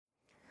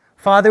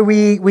Father,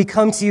 we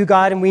come to you,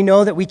 God, and we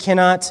know that we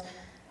cannot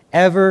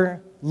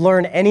ever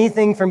learn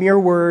anything from your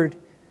word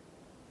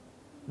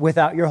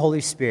without your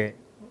Holy Spirit.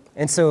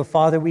 And so,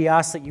 Father, we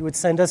ask that you would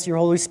send us your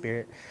Holy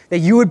Spirit, that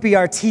you would be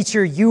our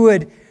teacher, you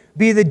would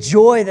be the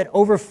joy that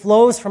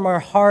overflows from our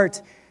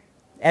heart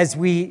as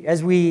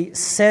we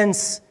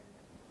sense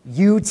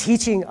you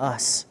teaching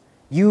us,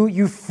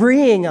 you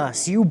freeing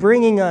us, you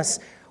bringing us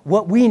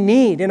what we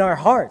need in our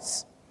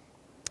hearts.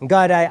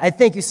 God, I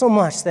thank you so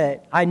much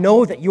that I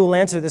know that you will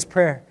answer this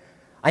prayer.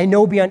 I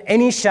know beyond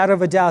any shadow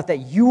of a doubt that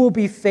you will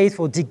be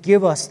faithful to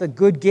give us the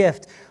good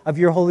gift of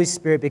your Holy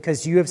Spirit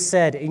because you have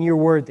said in your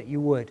word that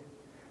you would.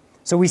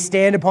 So we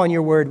stand upon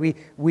your word.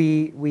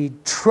 We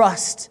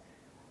trust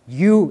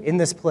you in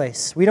this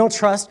place. We don't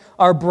trust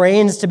our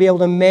brains to be able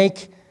to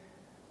make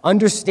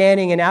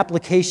understanding and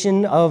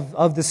application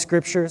of the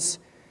scriptures.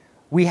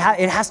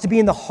 It has to be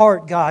in the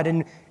heart, God,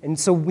 and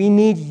so we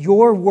need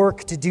your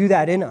work to do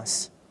that in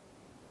us.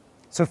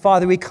 So,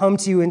 Father, we come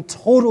to you in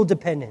total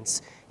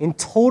dependence, in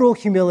total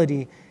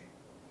humility.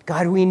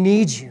 God, we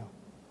need you.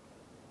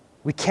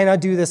 We cannot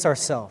do this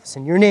ourselves.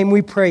 In your name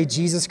we pray,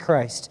 Jesus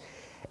Christ.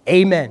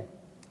 Amen.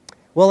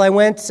 Well, I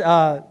went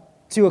to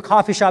a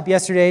coffee shop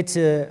yesterday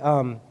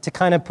to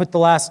kind of put the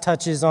last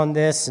touches on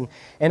this,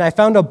 and I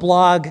found a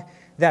blog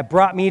that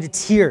brought me to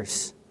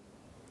tears.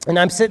 And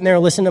I'm sitting there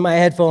listening to my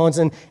headphones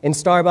and in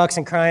Starbucks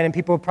and crying, and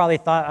people probably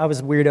thought I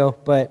was a weirdo,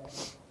 but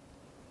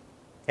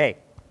hey,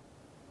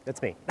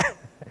 that's me.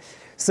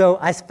 So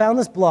I found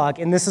this blog,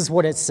 and this is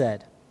what it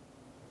said.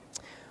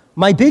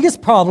 My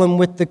biggest problem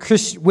with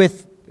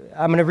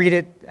I'm going to read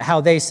it how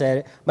they said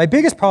it. My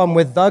biggest problem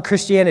with the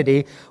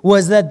Christianity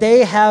was that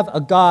they have a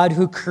God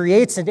who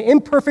creates an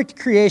imperfect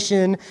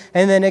creation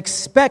and then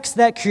expects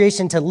that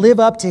creation to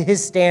live up to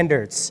his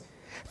standards.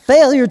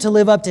 Failure to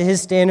live up to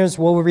his standards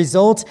will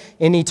result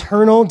in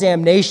eternal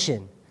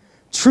damnation.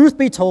 Truth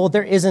be told,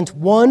 there isn't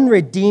one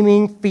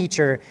redeeming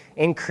feature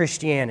in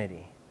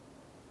Christianity.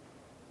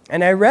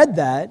 And I read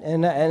that,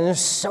 and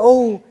it's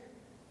so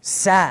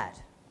sad.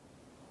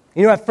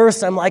 You know, at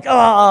first I'm like,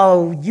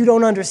 oh, you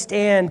don't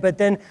understand. But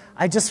then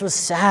I just was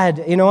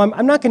sad. You know,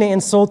 I'm not going to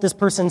insult this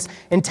person's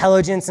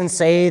intelligence and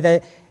say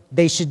that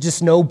they should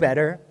just know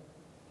better.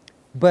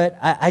 But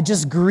I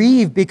just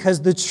grieve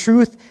because the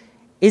truth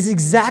is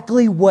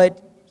exactly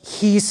what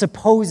he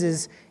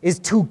supposes is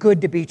too good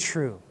to be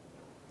true.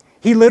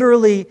 He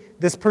literally,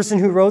 this person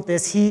who wrote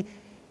this,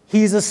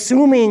 he's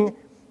assuming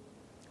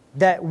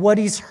that what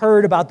he's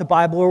heard about the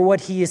Bible or what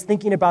he is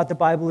thinking about the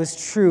Bible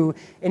is true.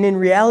 And in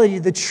reality,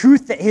 the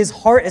truth that his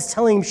heart is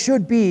telling him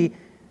should be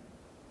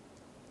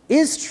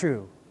is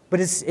true. But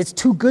it's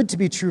too good to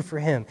be true for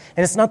him.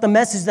 And it's not the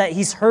message that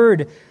he's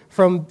heard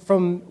from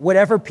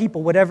whatever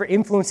people, whatever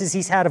influences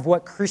he's had of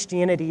what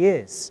Christianity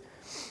is.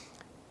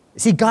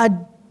 See,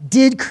 God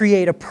did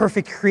create a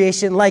perfect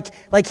creation,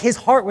 like his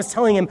heart was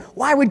telling him,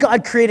 why would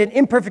God create an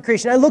imperfect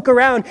creation? I look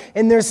around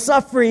and there's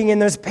suffering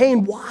and there's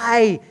pain.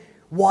 Why?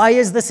 Why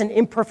is this an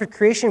imperfect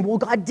creation? Well,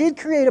 God did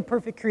create a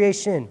perfect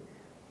creation.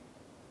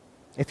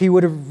 If he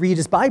would have read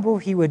his Bible,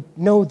 he would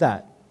know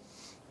that.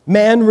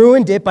 Man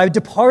ruined it by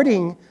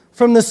departing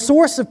from the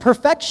source of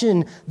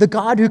perfection, the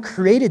God who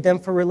created them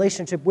for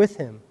relationship with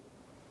him.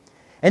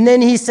 And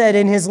then he said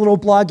in his little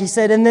blog, he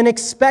said, and then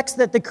expects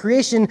that the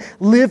creation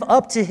live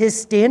up to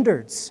his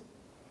standards.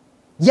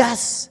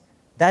 Yes,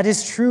 that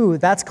is true.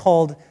 That's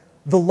called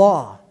the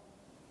law.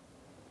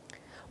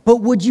 But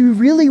would you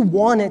really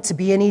want it to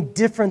be any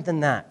different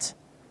than that?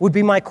 Would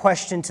be my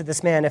question to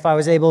this man if I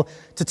was able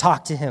to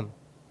talk to him.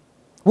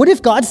 What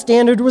if God's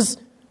standard was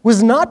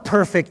not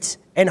perfect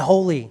and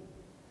holy?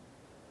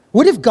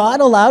 What if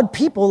God allowed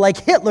people like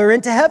Hitler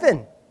into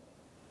heaven?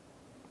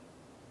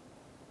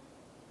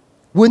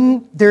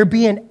 Wouldn't there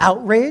be an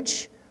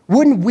outrage?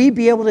 Wouldn't we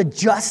be able to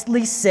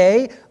justly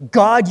say,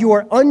 God, you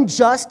are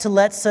unjust to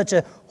let such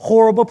a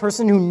horrible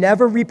person who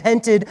never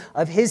repented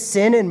of his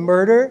sin and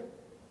murder?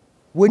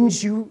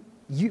 Wouldn't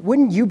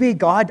you be,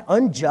 God,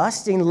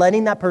 unjust in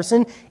letting that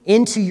person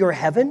into your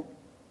heaven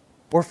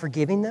or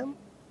forgiving them?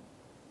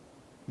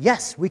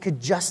 Yes, we could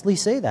justly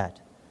say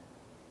that.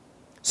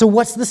 So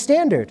what's the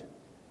standard?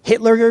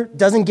 Hitler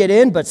doesn't get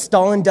in, but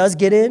Stalin does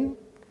get in?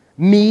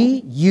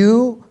 Me,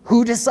 you,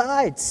 who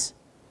decides?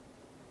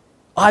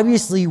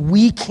 Obviously,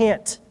 we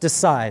can't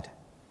decide.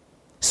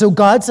 So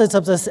God sets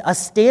up a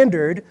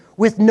standard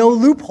with no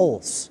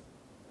loopholes.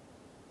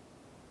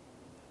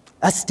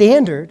 A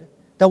standard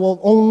that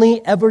will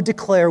only ever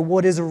declare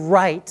what is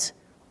right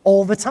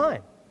all the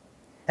time.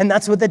 And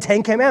that's what the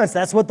Ten Commandments,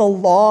 that's what the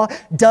law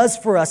does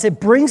for us. It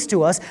brings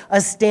to us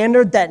a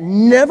standard that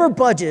never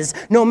budges.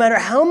 No matter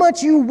how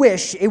much you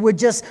wish it would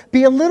just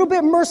be a little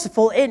bit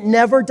merciful, it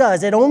never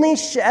does. It only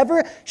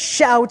ever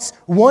shouts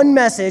one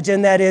message,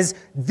 and that is,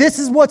 this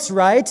is what's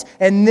right,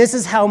 and this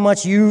is how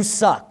much you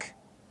suck.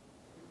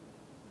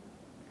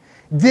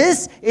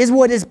 This is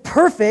what is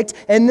perfect,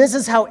 and this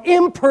is how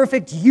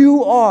imperfect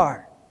you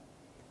are.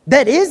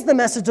 That is the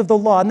message of the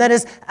law, and that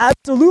is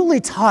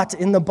absolutely taught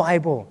in the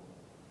Bible.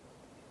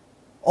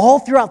 All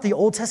throughout the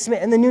Old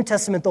Testament and the New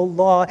Testament, the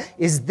law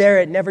is there.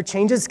 It never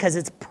changes because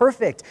it's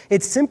perfect.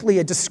 It's simply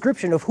a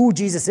description of who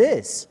Jesus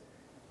is.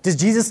 Does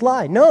Jesus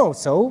lie? No,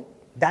 so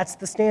that's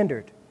the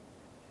standard.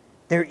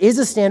 There is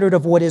a standard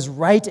of what is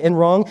right and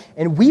wrong,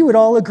 and we would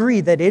all agree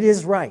that it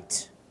is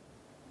right.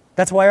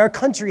 That's why our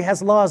country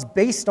has laws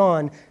based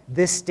on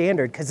this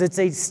standard, because it's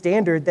a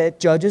standard that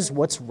judges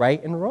what's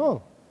right and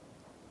wrong.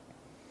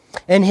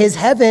 And his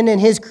heaven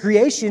and his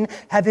creation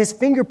have his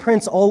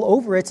fingerprints all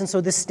over it, and so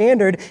this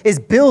standard is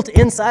built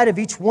inside of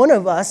each one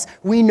of us.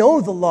 We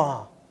know the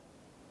law.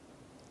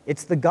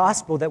 It's the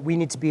gospel that we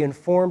need to be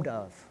informed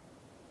of.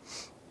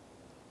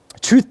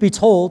 Truth be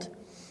told,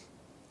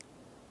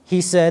 he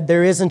said,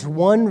 there isn't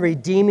one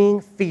redeeming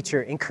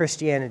feature in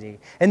Christianity.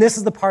 And this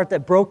is the part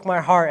that broke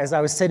my heart as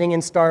I was sitting in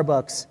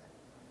Starbucks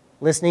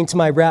listening to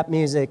my rap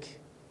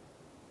music,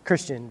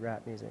 Christian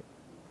rap music,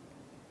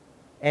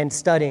 and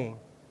studying,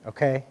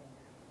 okay?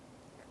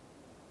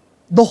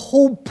 The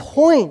whole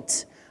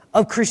point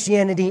of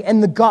Christianity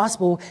and the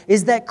gospel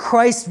is that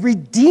Christ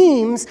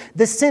redeems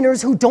the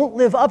sinners who don't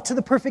live up to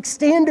the perfect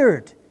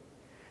standard.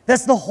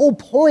 That's the whole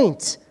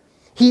point.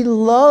 He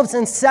loves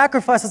and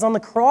sacrifices on the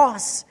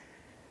cross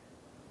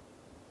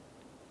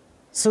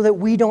so that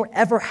we don't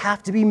ever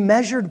have to be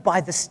measured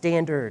by the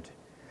standard.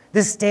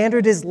 The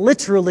standard is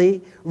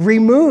literally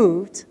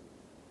removed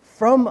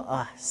from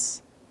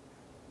us.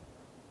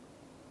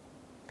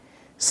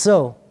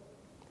 So,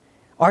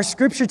 our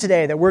scripture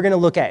today that we're going to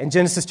look at in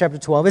Genesis chapter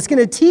 12, it's going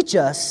to teach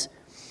us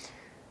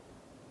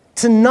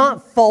to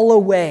not fall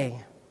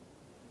away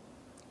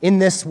in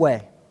this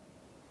way.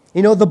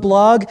 You know, the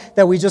blog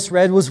that we just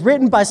read was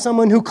written by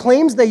someone who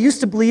claims they used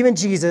to believe in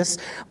Jesus,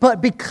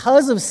 but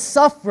because of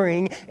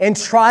suffering and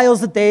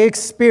trials that they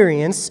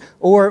experienced,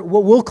 or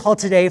what we'll call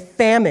today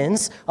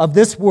famines of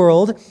this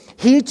world,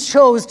 he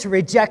chose to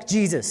reject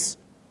Jesus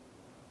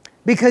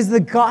because the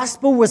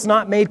gospel was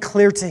not made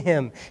clear to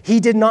him. He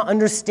did not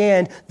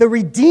understand the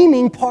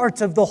redeeming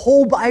part of the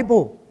whole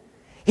Bible.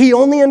 He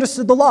only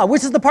understood the law,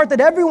 which is the part that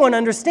everyone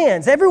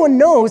understands. Everyone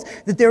knows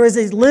that there is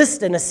a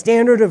list and a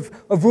standard of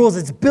rules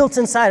that's built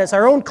inside us.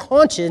 Our own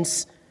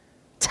conscience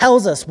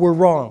tells us we're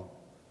wrong.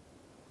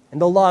 And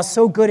the law is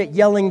so good at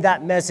yelling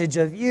that message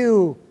of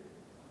you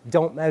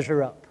don't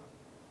measure up.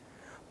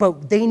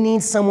 But they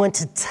need someone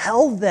to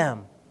tell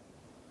them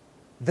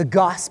the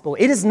gospel.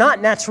 It is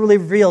not naturally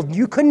revealed.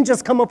 You couldn't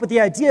just come up with the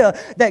idea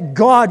that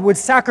God would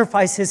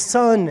sacrifice his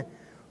son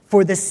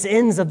for the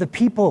sins of the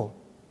people.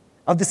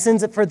 For the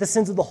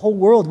sins of the whole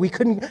world. We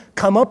couldn't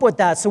come up with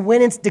that. So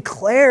when it's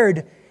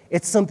declared,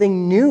 it's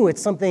something new.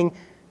 It's something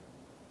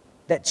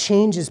that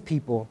changes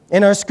people.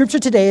 And our scripture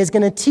today is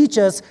going to teach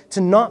us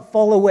to not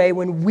fall away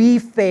when we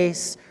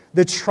face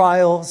the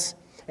trials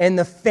and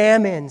the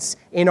famines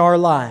in our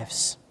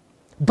lives,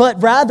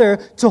 but rather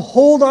to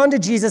hold on to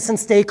Jesus and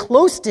stay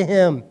close to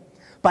him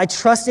by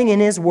trusting in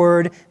his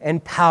word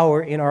and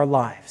power in our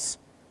lives.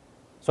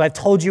 So I've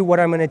told you what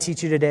I'm going to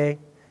teach you today.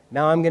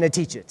 Now I'm going to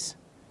teach it.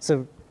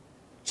 So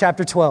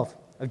chapter 12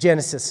 of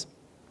Genesis.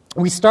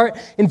 We start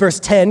in verse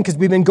 10 because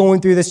we've been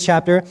going through this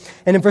chapter.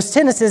 And in verse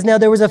 10 it says, now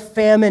there was a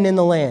famine in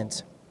the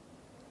land.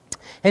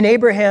 And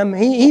Abraham,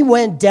 he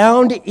went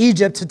down to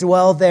Egypt to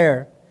dwell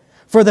there,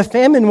 for the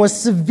famine was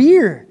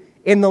severe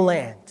in the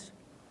land.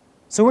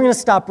 So we're going to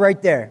stop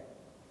right there.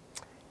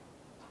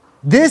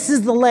 This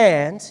is the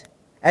land,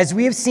 as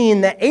we have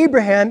seen, that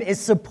Abraham is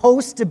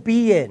supposed to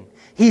be in.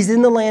 He's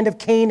in the land of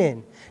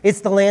Canaan.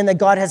 It's the land that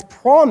God has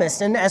promised.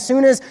 And as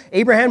soon as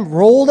Abraham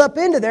rolled up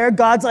into there,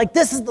 God's like,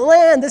 this is the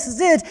land, this is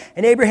it.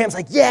 And Abraham's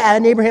like, yeah.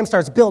 And Abraham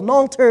starts building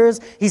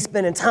altars. He's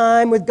spending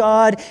time with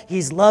God.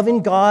 He's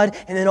loving God.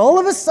 And then all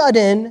of a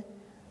sudden,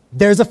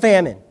 there's a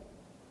famine.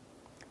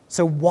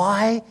 So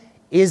why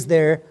is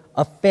there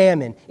a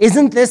famine?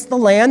 Isn't this the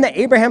land that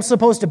Abraham's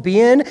supposed to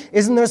be in?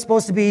 Isn't there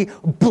supposed to be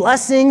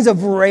blessings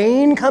of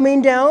rain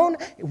coming down?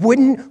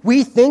 Wouldn't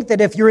we think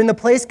that if you're in the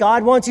place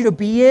God wants you to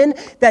be in,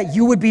 that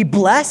you would be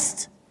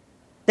blessed?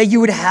 That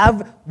you would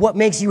have what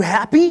makes you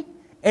happy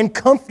and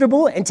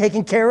comfortable and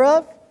taken care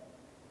of?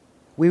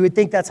 We would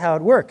think that's how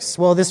it works.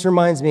 Well, this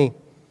reminds me,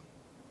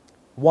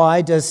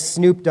 why does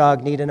Snoop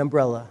Dogg need an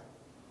umbrella?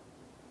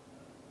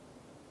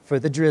 For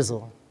the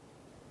drizzle.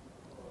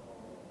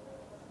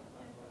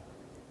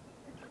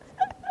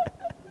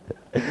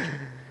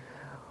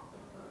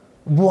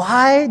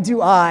 Why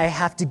do I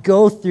have to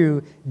go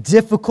through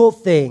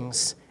difficult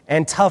things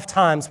and tough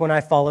times when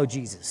I follow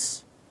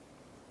Jesus?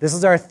 This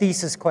is our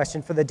thesis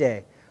question for the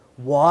day.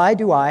 Why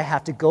do I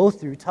have to go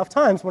through tough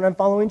times when I'm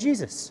following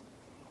Jesus?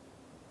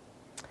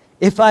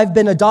 If I've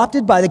been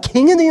adopted by the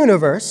King of the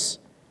universe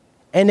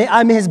and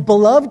I'm his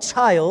beloved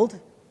child,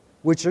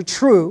 which are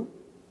true,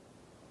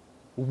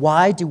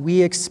 why do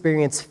we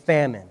experience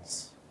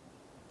famines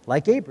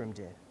like Abram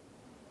did?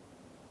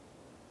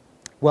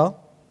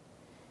 Well,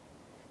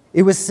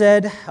 it was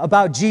said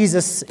about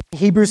Jesus,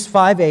 Hebrews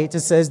 5:8, it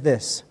says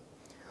this,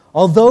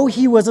 although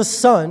he was a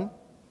son,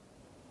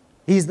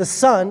 He's the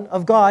Son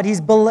of God. He's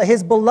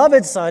his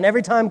beloved Son.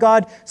 Every time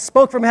God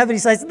spoke from heaven, he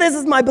says, this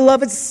is my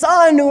beloved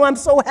Son who I'm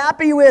so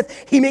happy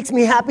with. He makes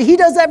me happy. He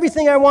does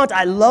everything I want.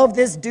 I love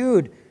this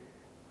dude.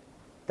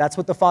 That's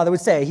what the Father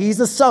would say. He's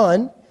a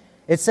son.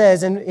 It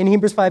says in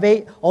Hebrews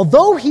 5:8,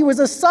 although he was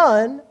a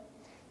son,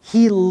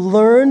 he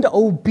learned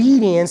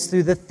obedience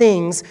through the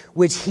things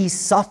which he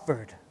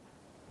suffered.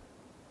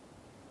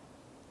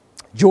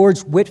 George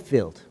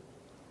Whitefield,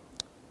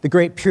 the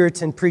great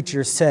Puritan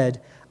preacher,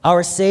 said,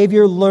 our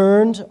Savior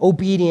learned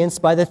obedience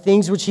by the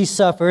things which he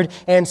suffered,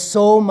 and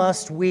so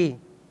must we.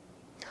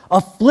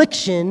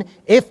 Affliction,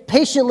 if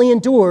patiently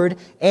endured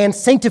and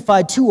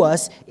sanctified to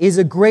us, is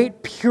a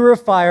great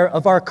purifier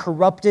of our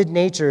corrupted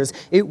natures.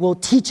 It will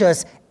teach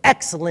us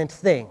excellent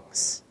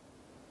things.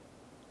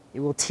 It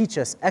will teach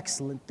us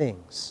excellent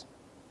things.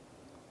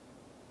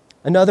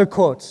 Another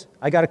quote.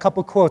 I got a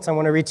couple quotes I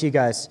want to read to you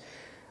guys.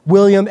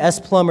 William S.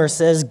 Plummer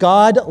says,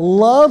 God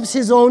loves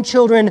his own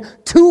children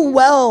too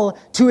well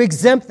to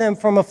exempt them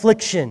from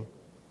affliction.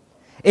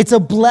 It's a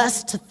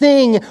blessed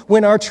thing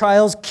when our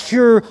trials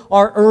cure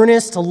our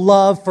earnest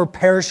love for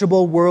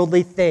perishable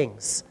worldly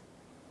things.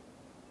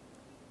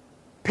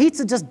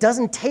 Pizza just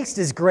doesn't taste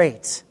as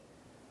great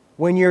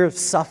when you're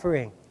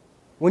suffering,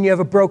 when you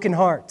have a broken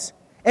heart.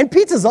 And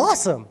pizza's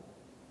awesome.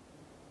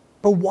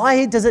 But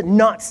why does it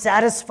not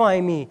satisfy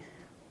me?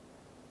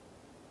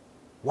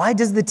 Why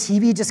does the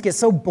TV just get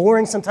so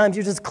boring? Sometimes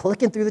you're just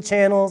clicking through the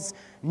channels.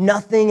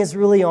 Nothing is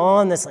really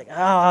on. That's like,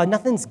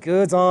 nothing's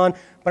good's on,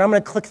 but I'm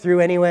going to click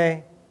through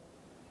anyway.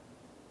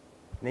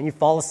 And then you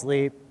fall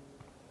asleep.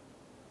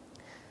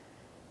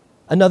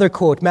 Another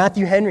quote,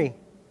 Matthew Henry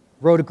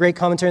wrote a great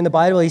commentary in the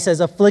Bible. He says,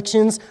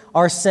 afflictions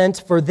are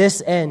sent for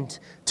this end,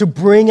 to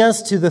bring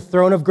us to the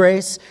throne of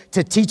grace,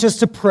 to teach us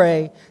to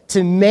pray,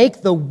 to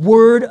make the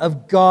word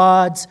of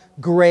God's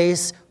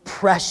grace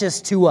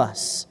precious to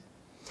us.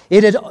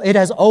 It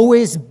has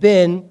always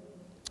been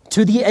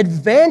to the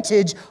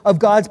advantage of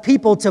God's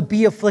people to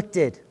be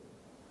afflicted.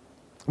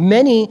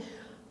 Many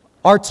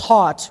are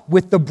taught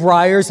with the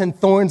briars and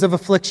thorns of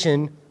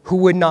affliction who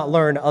would not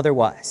learn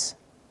otherwise.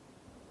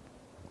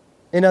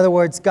 In other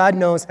words, God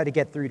knows how to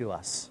get through to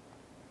us.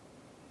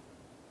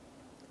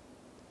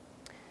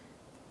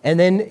 And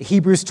then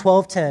Hebrews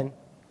 12:10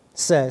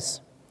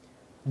 says,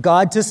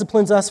 God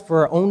disciplines us for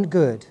our own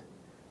good,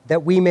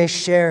 that we may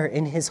share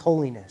in his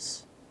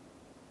holiness.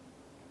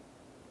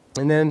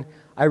 And then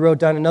I wrote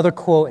down another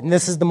quote, and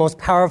this is the most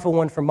powerful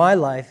one for my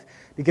life,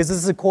 because this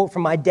is a quote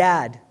from my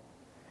dad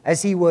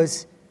as he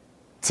was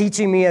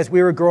teaching me as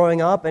we were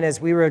growing up and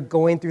as we were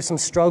going through some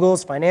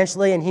struggles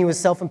financially, and he was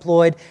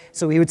self-employed,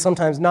 so he would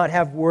sometimes not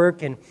have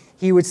work, and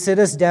he would sit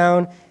us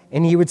down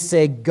and he would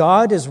say,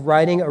 God is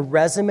writing a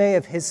resume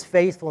of his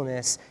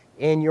faithfulness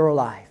in your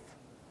life.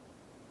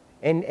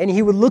 And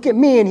he would look at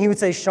me and he would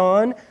say,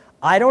 Sean,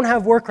 I don't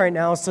have work right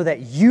now so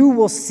that you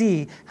will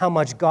see how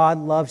much God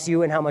loves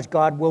you and how much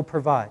God will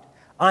provide.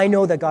 I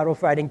know that God will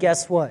provide. And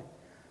guess what?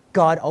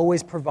 God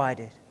always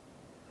provided.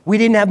 We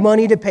didn't have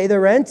money to pay the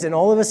rent, and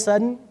all of a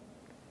sudden,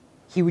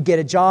 he would get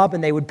a job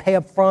and they would pay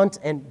up front,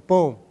 and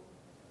boom,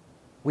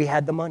 we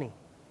had the money.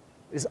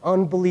 It was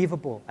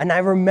unbelievable. And I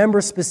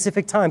remember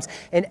specific times.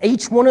 And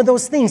each one of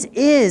those things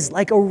is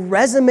like a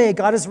resume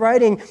God is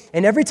writing.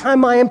 And every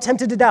time I am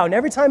tempted to doubt, and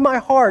every time my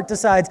heart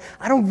decides,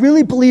 I don't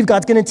really believe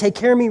God's going to take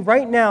care of me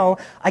right now,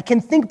 I can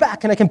think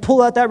back and I can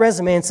pull out that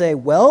resume and say,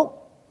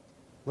 well,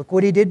 look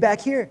what he did back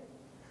here.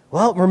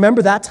 Well,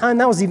 remember that time?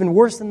 That was even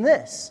worse than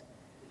this.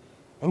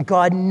 And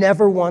God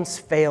never once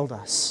failed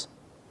us.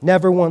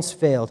 Never once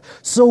failed.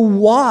 So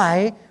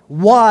why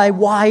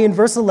in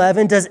verse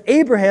 11 does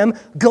Abraham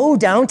go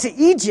down to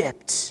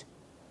Egypt?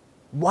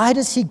 Why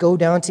does he go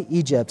down to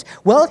Egypt?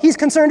 Well, he's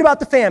concerned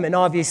about the famine,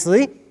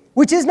 obviously,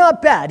 which is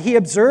not bad. He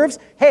observes,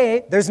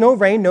 hey, there's no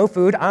rain, no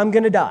food, I'm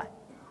going to die.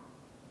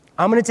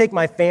 I'm going to take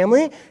my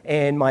family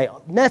and my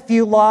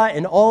nephew Lot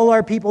and all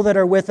our people that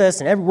are with us,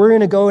 and we're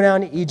going to go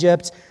down to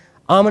Egypt.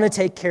 I'm going to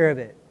take care of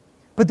it.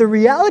 But the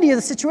reality of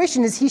the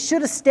situation is he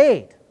should have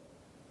stayed.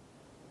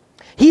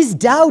 He's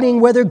doubting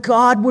whether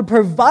God would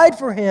provide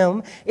for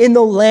him in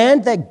the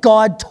land that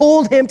God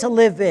told him to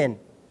live in.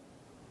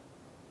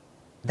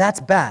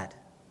 That's bad.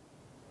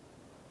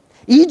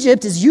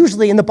 Egypt is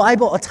usually in the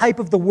Bible a type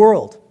of the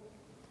world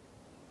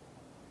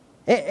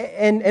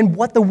and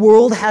what the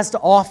world has to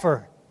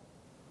offer.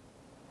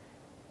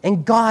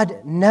 And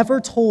God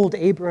never told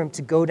Abram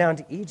to go down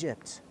to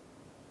Egypt.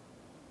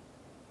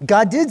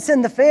 God did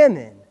send the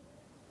famine.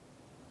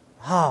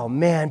 Oh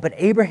man, but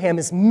Abraham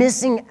is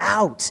missing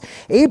out.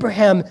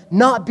 Abraham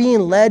not being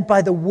led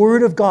by the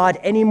word of God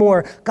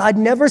anymore. God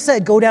never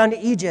said, go down to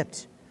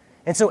Egypt.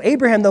 And so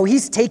Abraham, though,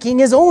 he's taking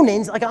his own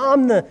names, like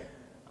I'm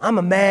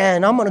a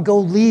man, I'm going to go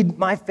lead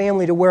my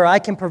family to where I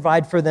can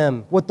provide for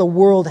them what the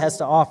world has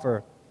to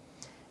offer.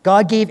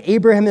 God gave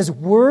Abraham his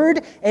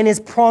word and his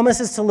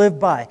promises to live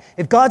by.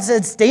 If God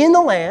said, stay in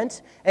the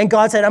land, and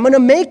God said, I'm going to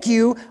make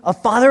you a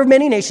father of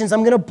many nations,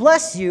 I'm going to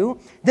bless you,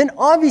 then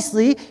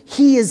obviously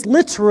he is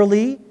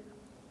literally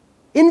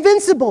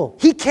invincible.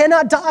 He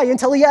cannot die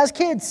until he has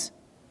kids.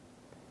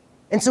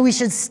 And so he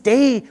should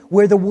stay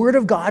where the word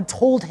of God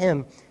told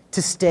him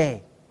to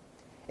stay.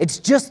 It's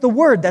just the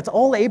word. That's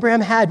all Abraham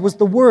had was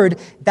the word.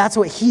 That's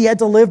what he had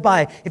to live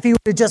by. If he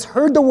would have just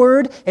heard the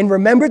word and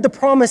remembered the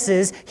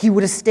promises, he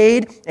would have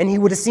stayed and he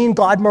would have seen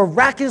God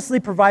miraculously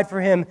provide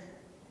for him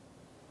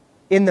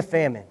in the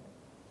famine.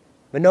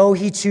 But no,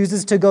 he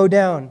chooses to go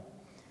down.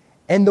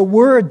 And the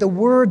word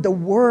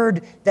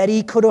that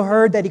he could have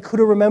heard, that he could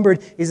have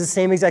remembered, is the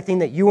same exact thing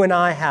that you and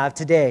I have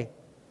today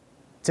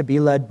to be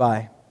led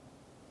by.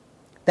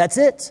 That's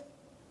it.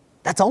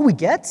 That's all we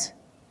get.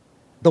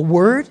 The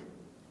word.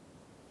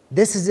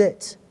 This is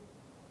it.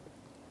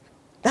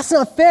 That's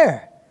not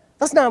fair.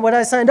 That's not what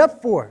I signed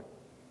up for.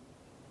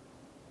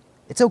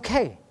 It's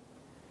okay.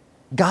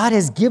 God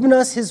has given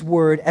us his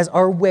word as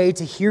our way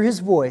to hear his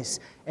voice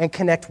and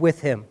connect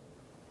with him.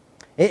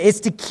 It's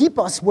to keep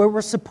us where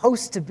we're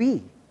supposed to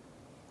be,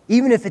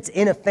 even if it's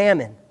in a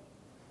famine.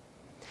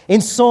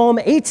 In Psalm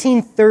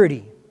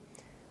 18:30,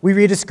 we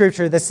read a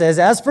scripture that says,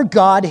 "As for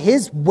God,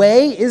 his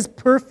way is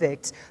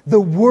perfect. The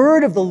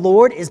word of the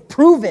Lord is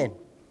proven.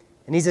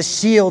 And he's a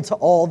shield to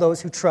all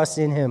those who trust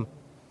in him."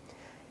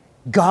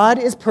 God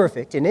is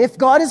perfect. And if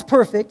God is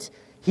perfect,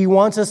 he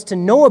wants us to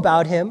know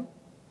about him.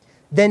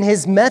 Then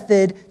his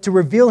method to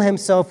reveal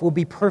himself will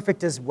be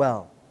perfect as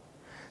well.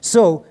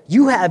 So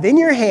you have in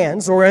your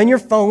hands or in your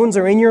phones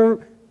or in your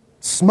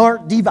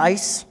smart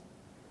device,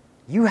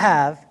 you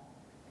have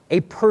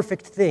a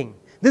perfect thing.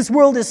 This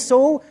world is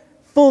so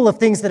full of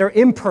things that are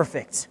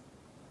imperfect.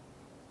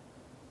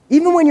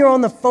 Even when you're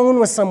on the phone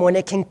with someone,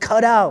 it can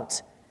cut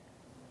out.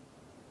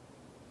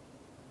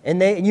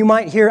 And you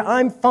might hear,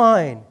 "I'm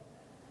fine."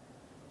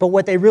 But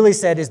what they really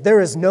said is, "There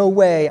is no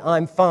way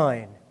I'm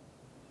fine,"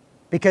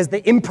 because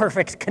the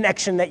imperfect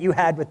connection that you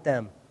had with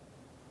them.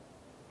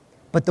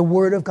 But the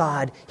word of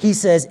God, he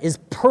says, is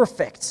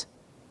perfect.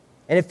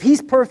 And if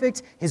he's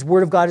perfect, his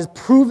word of God is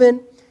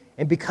proven.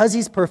 And because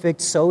he's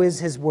perfect, so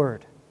is his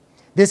word.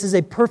 This is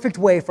a perfect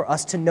way for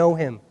us to know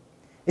him.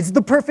 It's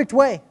the perfect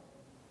way.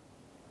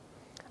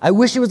 I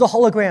wish it was a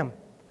hologram.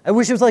 I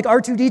wish it was like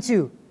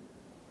R2-D2.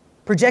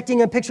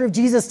 Projecting a picture of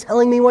Jesus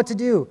telling me what to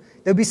do.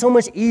 That would be so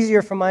much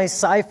easier for my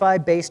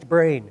sci-fi-based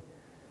brain.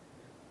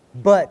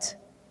 But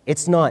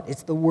it's not.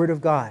 It's the word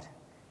of God.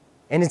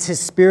 And it's his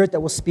spirit that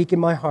will speak in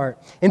my heart.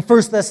 In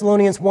 1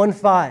 Thessalonians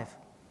 1:5,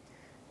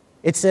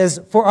 it says,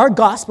 "For our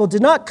gospel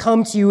did not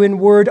come to you in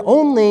word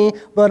only,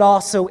 but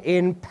also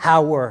in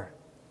power,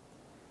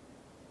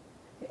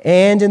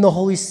 and in the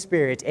Holy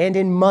Spirit, and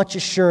in much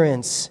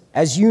assurance,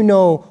 as you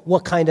know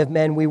what kind of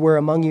men we were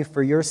among you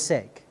for your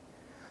sake."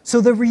 So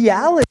the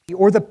reality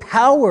or the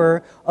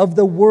power of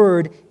the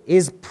word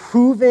is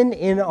proven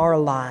in our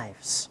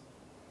lives.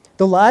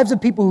 The lives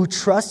of people who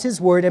trust his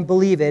word and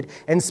believe it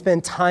and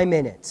spend time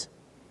in it.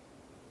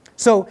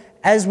 So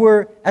as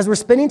we're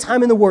spending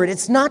time in the word,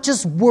 it's not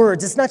just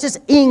words, it's not just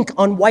ink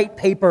on white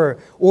paper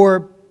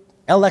or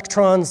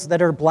electrons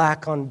that are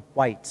black on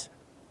white.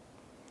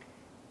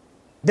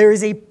 There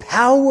is a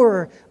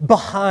power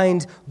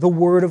behind the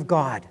word of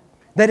God.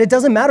 That it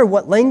doesn't matter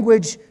what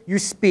language you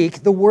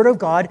speak, the word of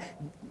God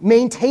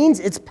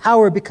maintains its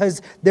power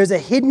because there's a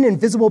hidden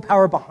invisible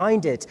power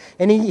behind it.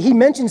 And he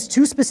mentions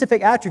two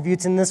specific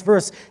attributes in this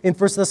verse in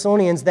 1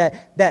 Thessalonians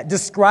that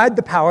describe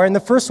the power. And the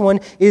first one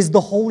is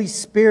the Holy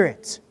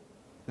Spirit.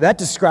 That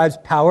describes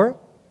power.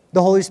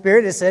 The Holy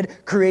Spirit, it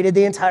said, created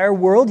the entire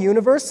world,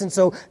 universe. And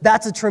so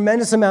that's a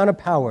tremendous amount of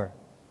power.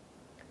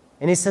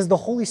 And he says the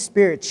Holy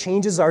Spirit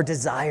changes our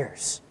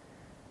desires.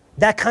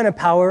 That kind of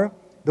power,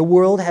 the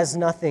world has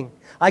nothing.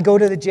 I go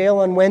to the jail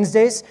on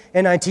Wednesdays,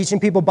 and I'm teaching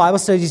people Bible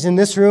studies in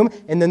this room,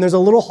 and then there's a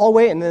little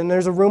hallway, and then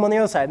there's a room on the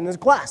other side, and there's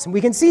glass, and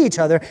we can see each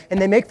other, and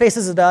they make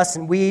faces at us,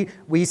 and we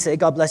say,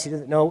 "God bless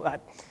you." No,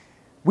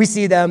 we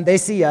see them, they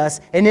see us.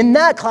 And in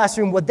that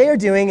classroom, what they're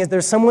doing is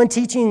there's someone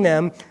teaching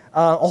them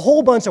a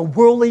whole bunch of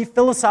worldly,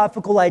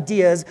 philosophical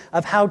ideas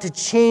of how to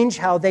change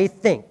how they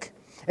think.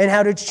 And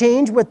how to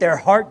change what their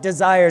heart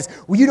desires.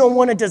 Well, you don't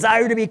want to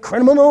desire to be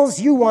criminals.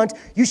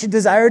 You should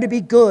desire to be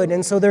good.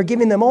 And so they're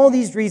giving them all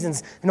these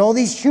reasons and all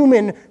these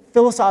human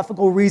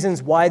philosophical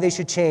reasons why they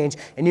should change.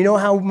 And you know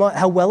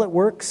how well it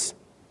works?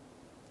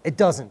 It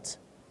doesn't.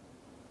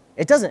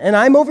 It doesn't. And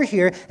I'm over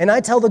here, and I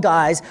tell the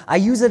guys, I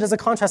use it as a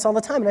contrast all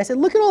the time. And I say,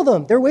 look at all of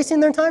them. They're wasting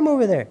their time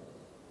over there.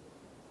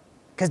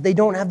 Because they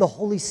don't have the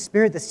Holy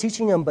Spirit that's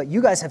teaching them, but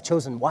you guys have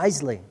chosen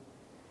wisely.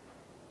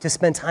 To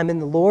spend time in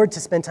the Lord, to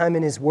spend time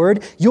in his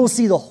word, you'll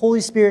see the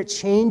Holy Spirit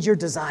change your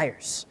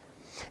desires.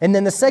 And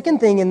then the second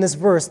thing in this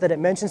verse that it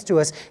mentions to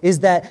us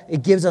is that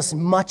it gives us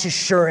much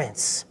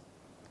assurance,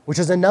 which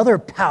is another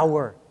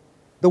power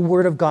the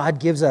word of God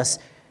gives us.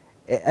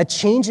 A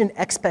change in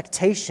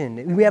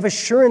expectation. We have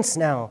assurance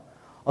now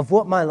of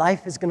what my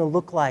life is going to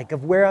look like,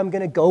 of where I'm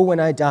going to go when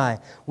I die.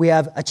 We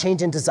have a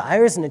change in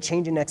desires and a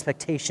change in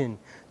expectation.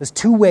 There's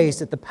two ways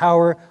that the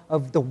power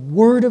of the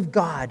word of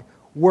God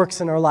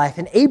works in our life.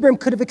 And Abram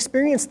could have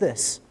experienced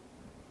this,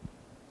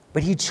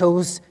 but he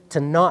chose to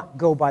not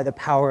go by the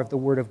power of the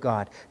word of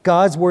God.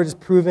 God's word is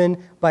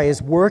proven by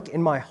his work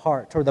in my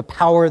heart, or the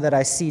power that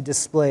I see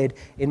displayed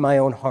in my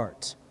own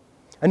heart.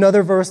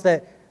 Another verse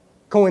that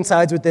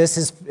coincides with this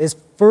is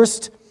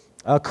 1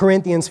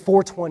 Corinthians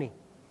 4:20.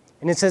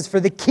 And it says, "For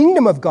the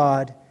kingdom of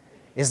God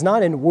is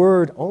not in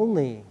word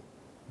only,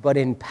 but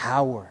in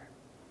power."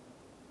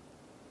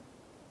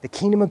 The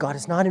kingdom of God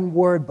is not in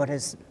word, but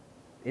is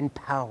in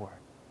power.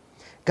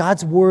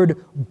 God's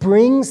word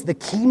brings the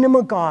kingdom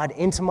of God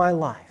into my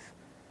life.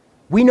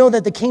 We know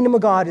that the kingdom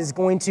of God is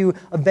going to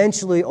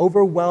eventually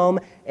overwhelm,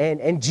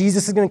 and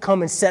Jesus is going to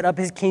come and set up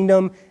his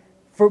kingdom.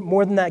 For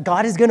more than that,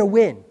 God is going to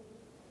win.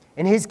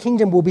 And his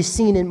kingdom will be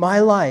seen in my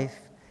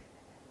life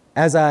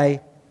as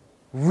I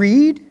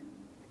read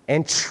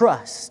and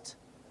trust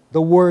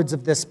the words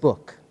of this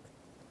book.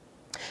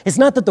 It's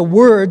not that the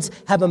words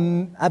have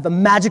a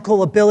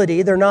magical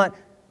ability. They're not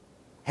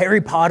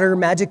Harry Potter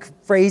magic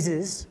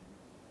phrases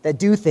that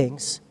do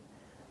things.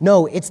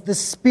 No, it's the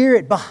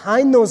Spirit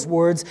behind those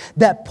words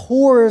that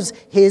pours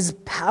his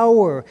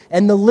power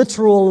and the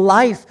literal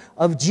life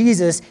of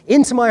Jesus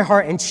into my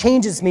heart and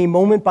changes me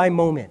moment by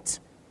moment.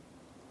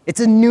 It's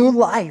a new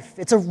life.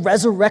 It's a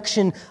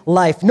resurrection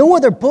life. No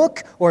other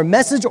book or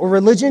message or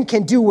religion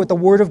can do what the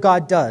Word of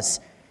God does.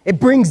 It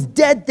brings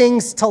dead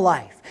things to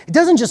life. It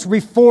doesn't just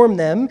reform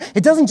them.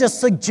 It doesn't just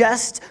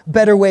suggest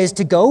better ways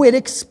to go. It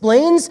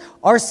explains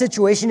our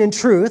situation in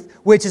truth,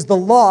 which is the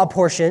law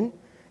portion.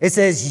 It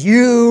says,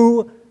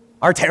 you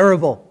are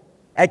terrible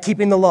at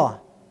keeping the law.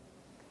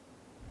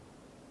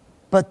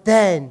 But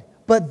then,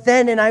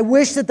 and I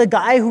wish that the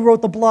guy who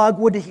wrote the blog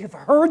would have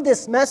heard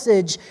this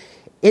message,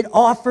 it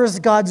offers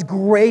God's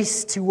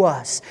grace to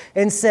us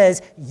and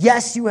says,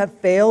 yes, you have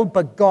failed,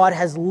 but God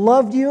has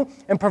loved you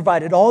and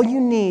provided all you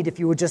need if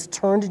you would just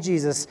turn to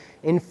Jesus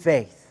in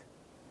faith.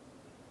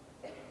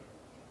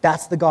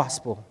 That's the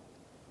gospel.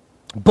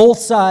 Both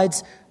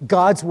sides,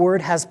 God's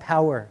word has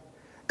power.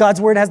 God's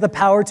word has the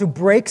power to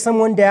break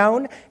someone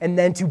down and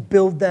then to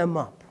build them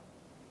up.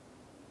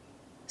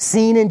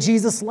 Seen in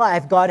Jesus'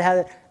 life, God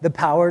had the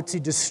power to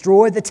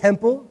destroy the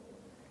temple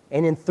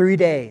and in 3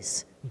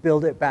 days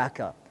build it back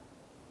up.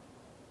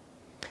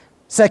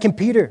 2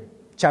 Peter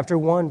chapter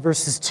 1,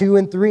 verses 2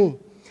 and 3.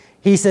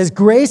 He says,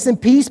 grace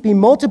and peace be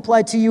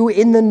multiplied to you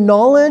in the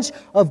knowledge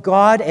of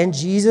God and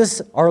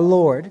Jesus our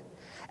Lord,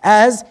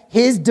 as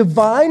his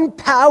divine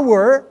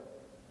power,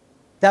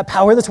 that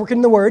power that's working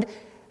in the word,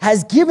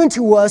 has given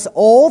to us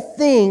all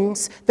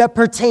things that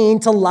pertain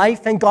to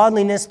life and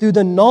godliness through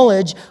the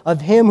knowledge of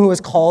him who has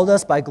called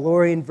us by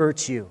glory and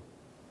virtue.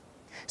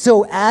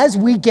 So as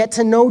we get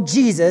to know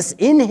Jesus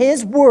in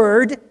his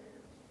word,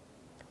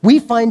 we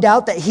find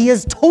out that he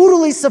is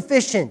totally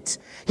sufficient.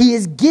 He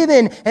is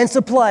given and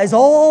supplies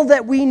all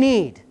that we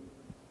need.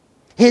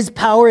 His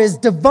power is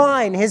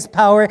divine. His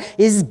power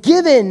is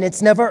given.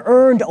 It's never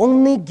earned,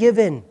 only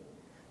given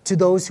to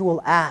those who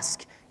will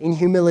ask in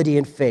humility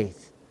and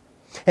faith.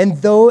 And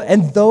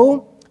through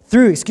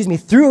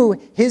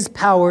his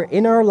power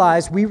in our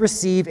lives, we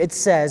receive, it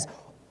says,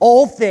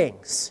 all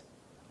things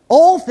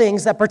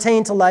that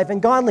pertain to life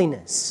and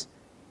godliness.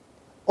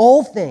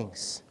 All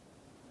things.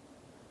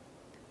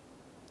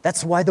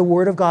 That's why the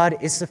Word of God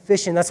is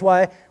sufficient. That's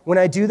why when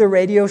I do the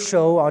radio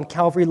show on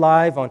Calvary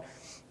Live, on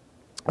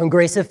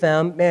Grace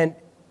FM, man,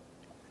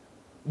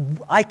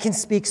 I can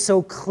speak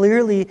so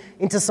clearly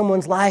into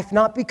someone's life,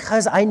 not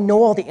because I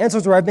know all the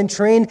answers or I've been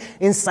trained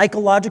in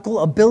psychological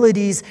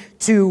abilities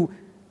to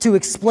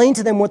explain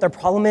to them what their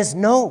problem is.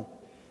 No,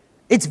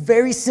 it's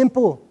very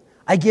simple.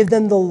 I give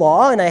them the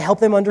law and I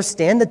help them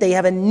understand that they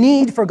have a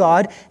need for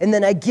God, and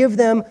then I give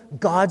them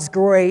God's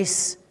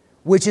grace,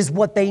 which is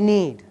what they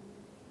need.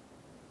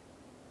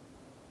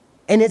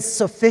 And it's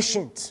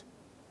sufficient.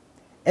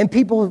 And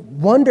people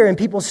wonder and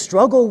people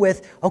struggle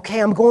with, okay,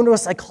 I'm going to a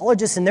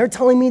psychologist and they're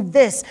telling me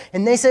this.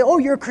 And they say, oh,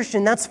 you're a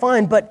Christian, that's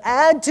fine. But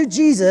add to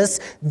Jesus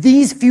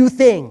these few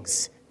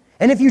things.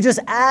 And if you just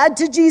add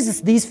to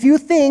Jesus these few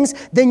things,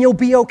 then you'll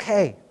be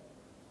okay.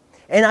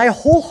 And I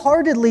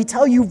wholeheartedly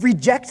tell you,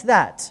 reject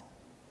that.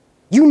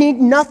 You need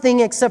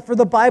nothing except for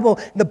the Bible.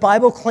 The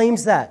Bible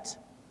claims that.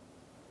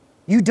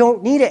 You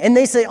don't need it. And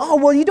they say, oh,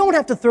 well, you don't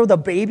have to throw the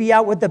baby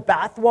out with the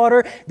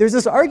bathwater. There's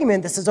this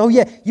argument that says, oh,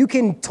 yeah, you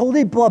can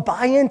totally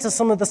buy into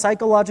some of the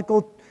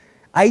psychological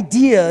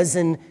ideas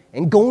and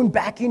going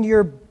back into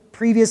your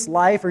previous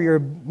life or your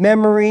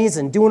memories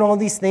and doing all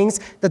these things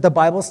that the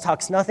Bible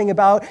talks nothing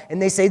about. And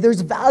they say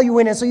there's value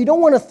in it. So you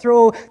don't want to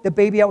throw the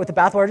baby out with the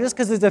bathwater just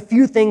because there's a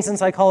few things in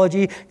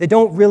psychology that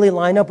don't really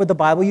line up with the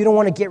Bible. You don't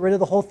want to get rid of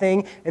the whole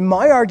thing. And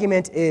my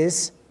argument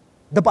is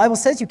the Bible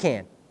says you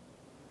can.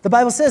 The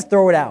Bible says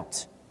throw it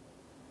out.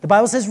 The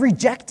Bible says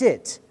reject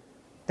it.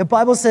 The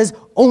Bible says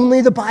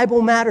only the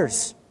Bible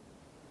matters.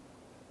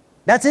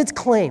 That's its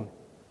claim,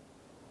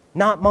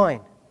 not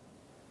mine.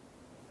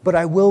 But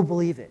I will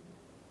believe it.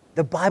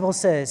 The Bible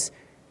says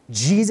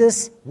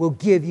Jesus will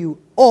give you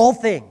all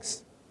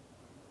things.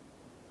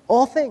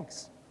 All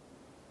things.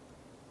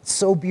 It's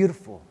so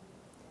beautiful.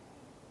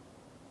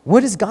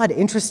 What is God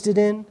interested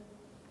in?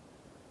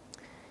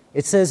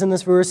 It says in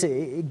this verse,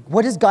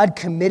 what is God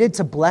committed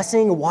to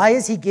blessing? Why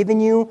is he giving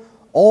you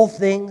all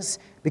things?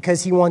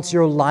 Because he wants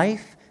your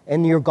life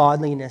and your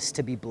godliness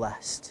to be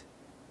blessed.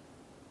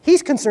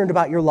 He's concerned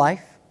about your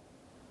life.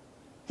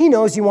 He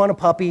knows you want a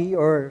puppy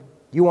or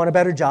you want a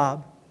better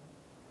job.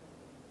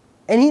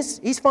 And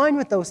he's fine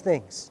with those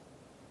things.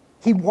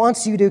 He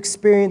wants you to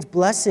experience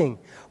blessing.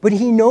 But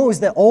he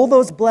knows that all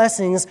those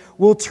blessings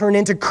will turn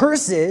into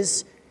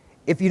curses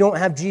if you don't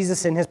have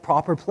Jesus in his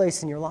proper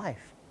place in your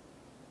life.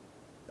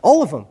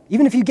 All of them.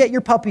 Even if you get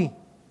your puppy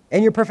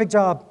and your perfect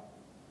job,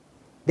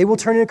 they will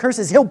turn into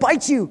curses. He'll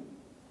bite you.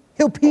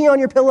 He'll pee on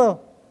your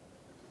pillow.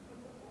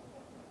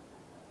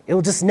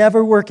 It'll just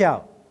never work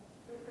out.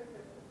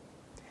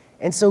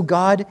 And so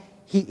God,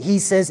 he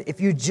says,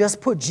 if you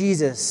just put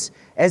Jesus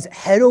as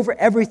head over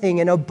everything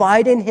and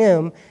abide in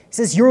him, he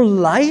says your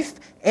life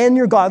and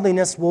your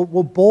godliness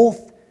will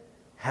both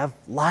have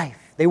life.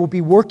 They will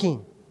be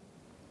working.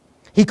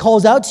 He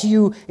calls out to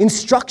you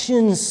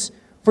instructions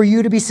for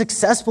you to be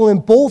successful in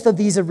both of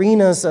these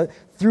arenas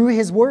through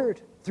his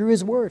word.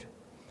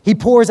 He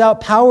pours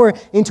out power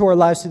into our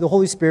lives through the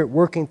Holy Spirit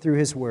working through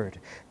his word.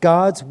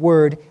 God's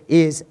word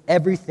is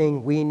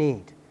everything we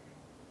need.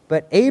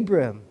 But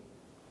Abram,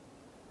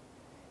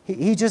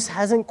 he just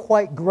hasn't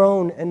quite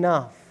grown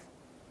enough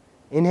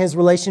in his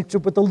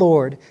relationship with the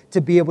Lord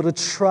to be able to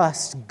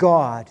trust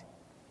God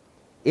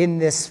in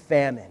this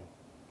famine.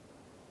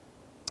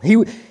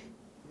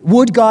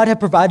 Would God have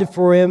provided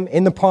for him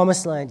in the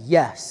promised land?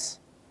 Yes.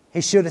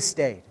 He should have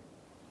stayed.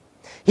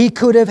 He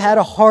could have had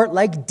a heart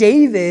like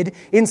David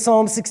in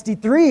Psalm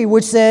 63,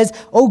 which says,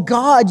 "Oh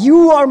God,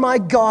 you are my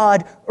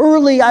God.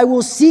 Early I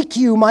will seek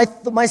you.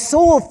 My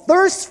soul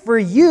thirsts for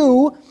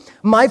you.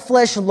 My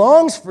flesh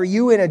longs for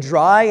you in a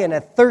dry and a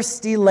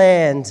thirsty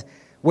land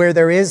where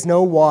there is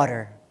no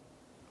water."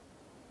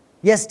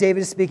 Yes,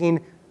 David is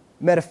speaking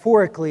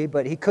metaphorically,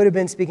 but he could have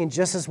been speaking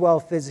just as well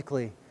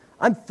physically.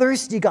 I'm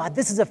thirsty, God.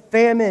 This is a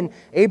famine.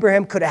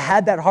 Abraham could have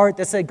had that heart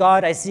that said,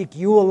 God, I seek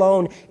you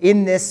alone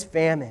in this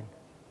famine.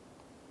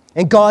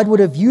 And God would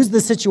have used the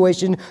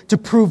situation to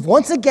prove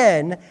once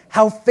again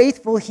how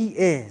faithful he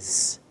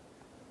is.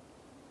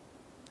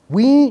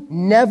 We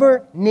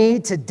never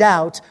need to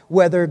doubt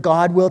whether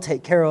God will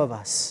take care of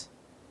us.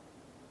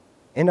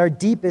 And our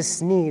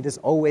deepest need is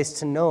always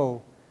to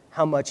know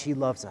how much he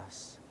loves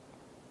us.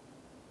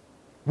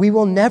 We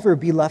will never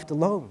be left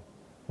alone.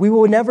 We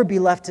will never be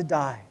left to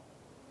die.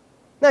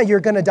 Now,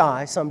 you're going to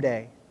die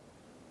someday.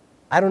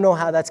 I don't know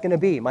how that's going to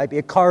be. It might be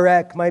a car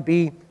wreck, might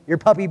be your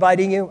puppy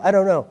biting you. I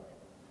don't know.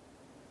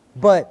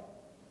 But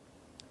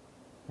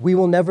we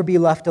will never be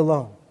left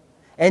alone.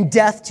 And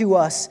death to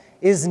us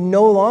is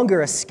no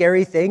longer a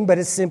scary thing, but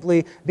it's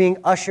simply being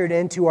ushered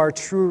into our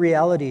true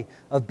reality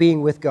of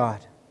being with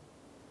God.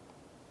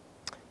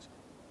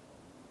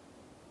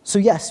 So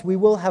yes, we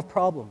will have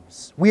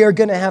problems. We are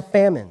going to have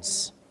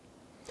famines.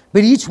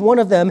 But each one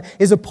of them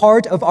is a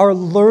part of our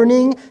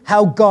learning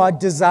how God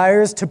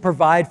desires to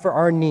provide for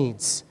our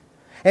needs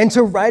and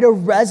to write a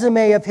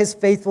resume of his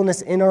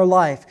faithfulness in our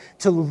life,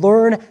 to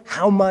learn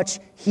how much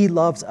he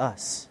loves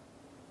us.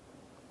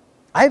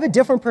 I have a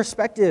different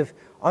perspective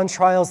on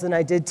trials than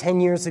I did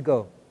 10 years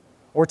ago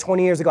or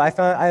 20 years ago.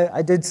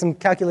 I did some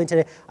calculating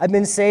today. I've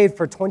been saved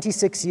for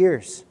 26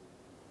 years.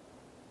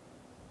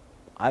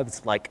 I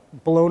was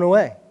blown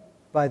away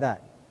by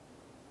that.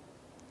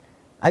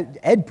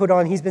 Ed put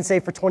on, he's been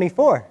saved for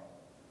 24.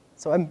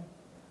 So I'm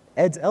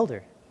Ed's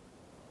elder.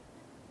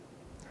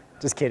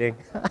 Just kidding.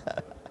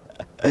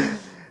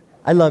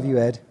 I love you,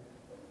 Ed.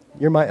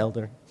 You're my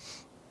elder.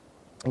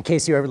 In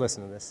case you ever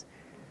listen to this.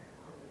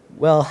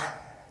 Well,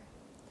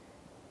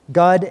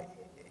 God,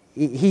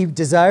 he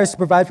desires to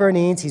provide for our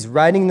needs. He's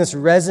writing this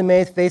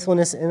resume of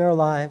faithfulness in our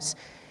lives.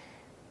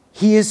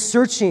 He is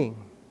searching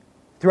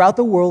throughout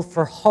the world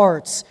for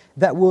hearts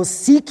that will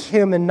seek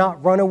him and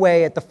not run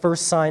away at the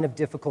first sign of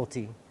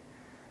difficulty.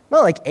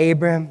 Not like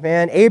Abram,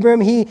 man.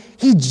 Abram, he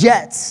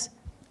jets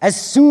as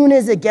soon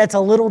as it gets a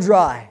little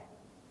dry.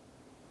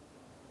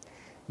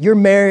 Your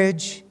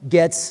marriage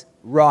gets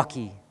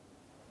rocky.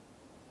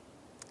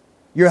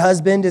 Your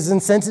husband is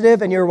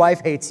insensitive and your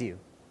wife hates you.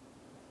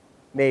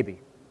 Maybe.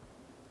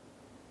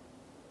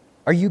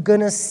 Are you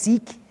going to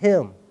seek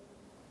him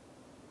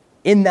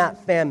in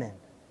that famine?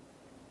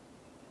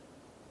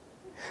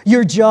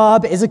 Your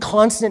job is a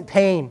constant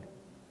pain.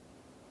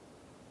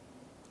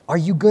 Are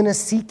you going to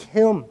seek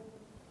him?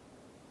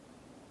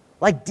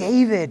 Like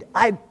David,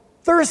 I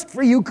thirst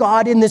for you,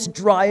 God, in this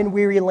dry and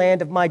weary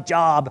land of my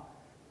job.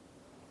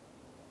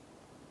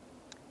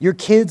 Your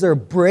kids are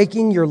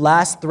breaking your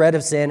last thread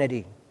of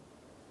sanity.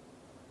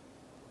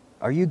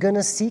 Are you going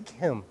to seek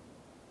him?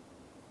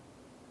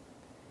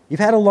 You've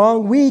had a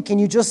long week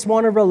and you just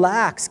want to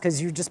relax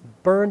because you're just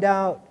burned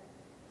out.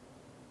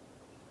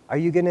 Are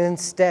you going to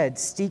instead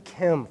seek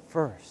him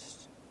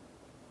first?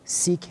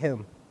 Seek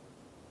him.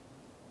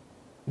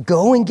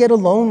 Go and get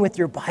alone with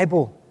your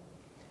Bible.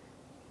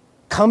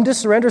 Come to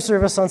surrender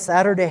service on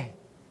Saturday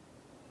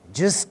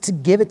just to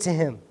give it to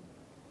him.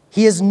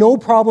 He has no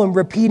problem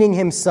repeating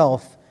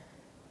himself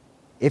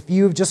if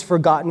you've just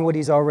forgotten what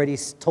he's already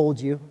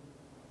told you,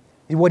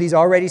 what he's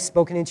already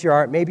spoken into your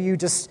heart. Maybe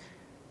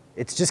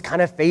it's just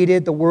kind of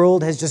faded. The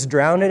world has just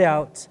drowned it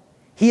out.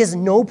 He has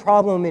no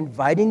problem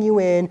inviting you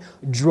in,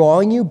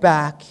 drawing you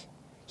back.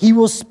 He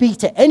will speak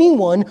to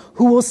anyone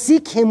who will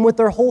seek him with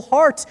their whole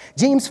heart.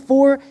 James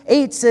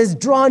 4:8 says,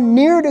 draw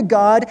near to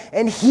God,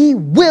 and he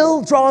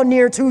will draw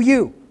near to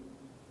you.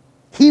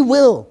 He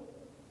will.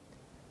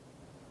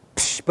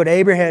 But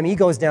Abraham, he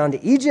goes down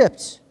to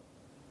Egypt,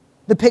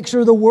 the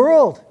picture of the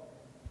world.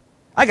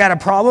 I got a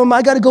problem.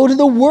 I got to go to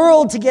the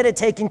world to get it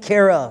taken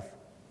care of.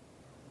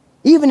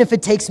 Even if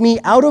it takes me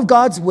out of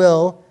God's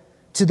will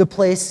to the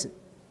place,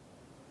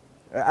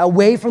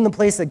 away from the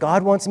place that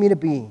God wants me to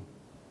be.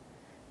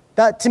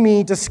 That, to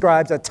me,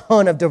 describes a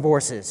ton of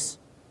divorces.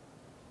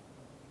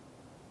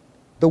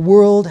 The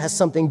world has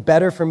something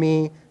better for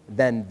me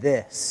than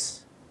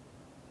this.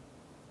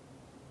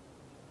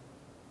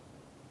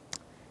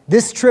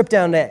 This trip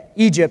down to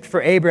Egypt for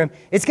Abram,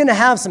 it's going to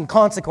have some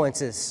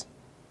consequences.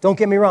 Don't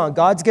get me wrong.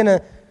 God's going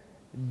to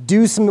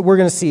do some, we're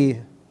going to see.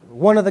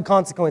 One of the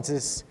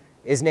consequences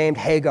is named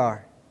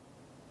Hagar,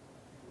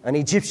 an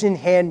Egyptian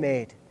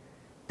handmaid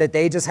that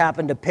they just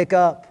happened to pick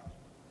up.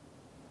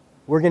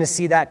 We're going to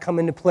see that come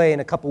into play in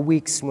a couple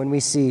weeks when we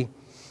see.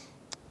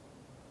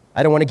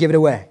 I don't want to give it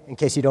away in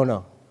case you don't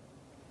know.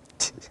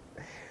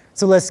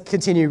 So let's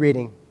continue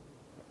reading.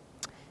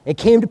 It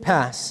came to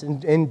pass,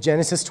 in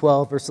Genesis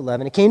 12, verse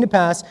 11, it came to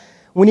pass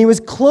when he was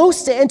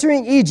close to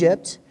entering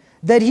Egypt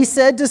that he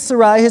said to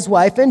Sarai, his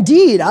wife,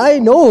 indeed, I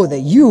know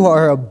that you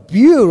are a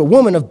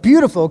woman of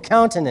beautiful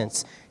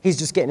countenance. He's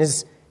just getting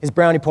his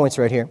brownie points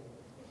right here.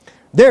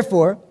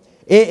 Therefore,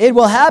 it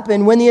will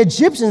happen when the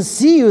Egyptians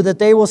see you that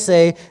they will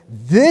say,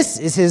 this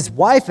is his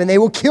wife, and they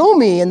will kill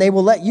me, and they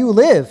will let you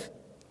live.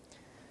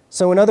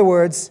 So in other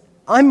words,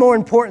 I'm more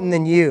important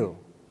than you.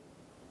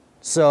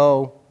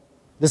 So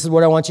this is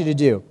what I want you to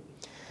do.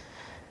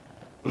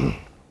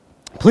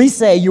 Please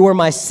say you are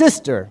my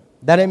sister,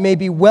 that it may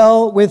be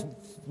well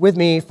with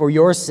me for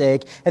your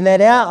sake, and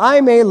that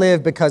I may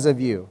live because of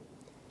you.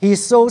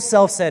 He's so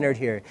self-centered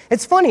here.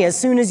 It's funny, as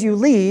soon as you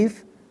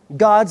leave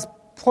God's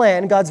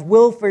plan, God's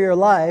will for your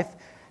life,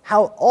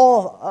 how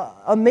all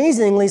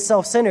amazingly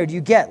self-centered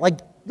you get, like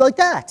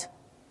that.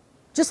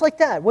 Just like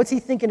that. What's he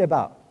thinking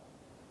about?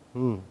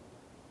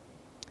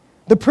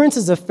 The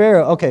princes of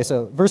Pharaoh, okay,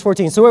 so verse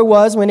 14. So it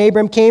was when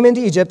Abram came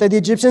into Egypt that the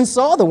Egyptians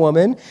saw the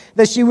woman,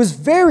 that she was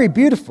very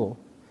beautiful.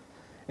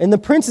 And the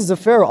princes of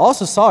Pharaoh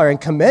also saw her and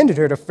commended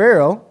her to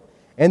Pharaoh,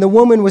 and the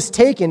woman was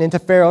taken into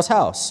Pharaoh's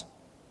house.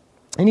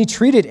 And he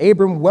treated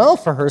Abram well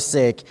for her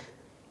sake.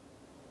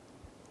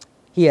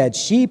 He had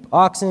sheep,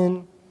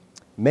 oxen,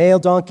 male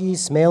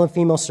donkeys, male and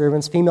female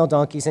servants, female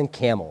donkeys, and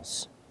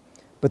camels.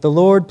 But the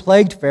Lord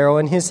plagued Pharaoh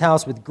and his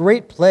house with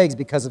great plagues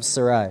because of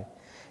Sarai,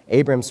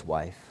 Abram's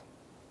wife.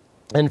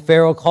 And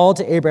Pharaoh called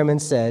to Abram and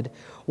said,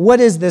 what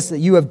is this that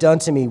you have done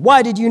to me?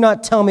 Why did you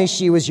not tell me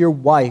she was your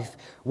wife?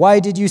 Why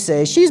did you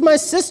say, she's my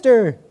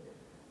sister?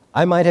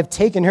 I might have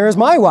taken her as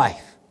my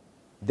wife.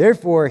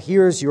 Therefore,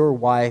 here's your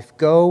wife.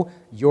 Go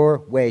your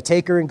way.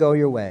 Take her and go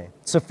your way.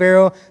 So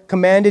Pharaoh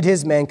commanded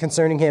his men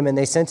concerning him, and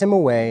they sent him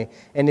away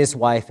and his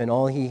wife and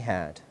all he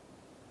had.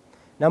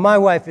 Now, my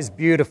wife is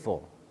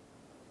beautiful,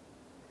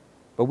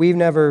 but we've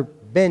never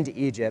been to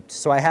Egypt,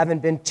 so I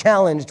haven't been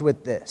challenged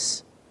with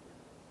this.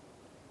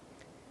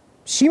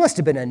 She must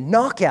have been a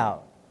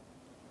knockout.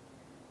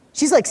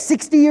 She's like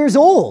 60 years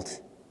old.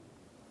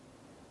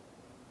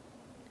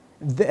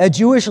 A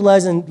Jewish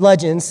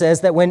legend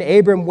says that when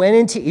Abram went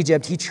into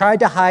Egypt, he tried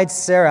to hide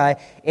Sarai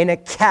in a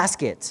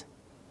casket.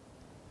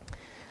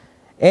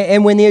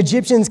 And when the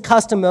Egyptians'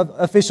 custom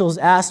officials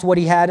asked what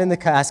he had in the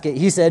casket,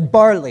 he said,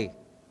 barley.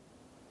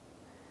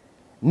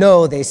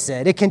 No, they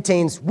said, it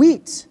contains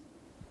wheat.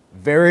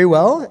 Very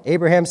well,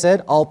 Abraham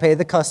said, I'll pay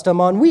the custom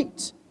on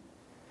wheat.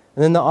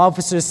 And then the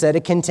officers said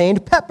it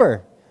contained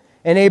pepper.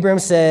 And Abraham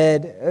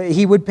said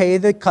he would pay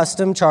the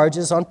custom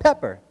charges on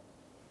pepper.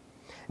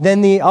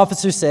 Then the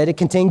officers said it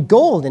contained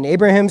gold. And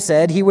Abraham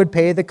said he would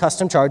pay the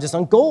custom charges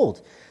on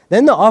gold.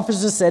 Then the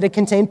officers said it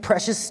contained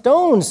precious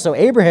stones. So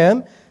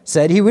Abraham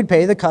said he would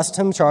pay the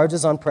custom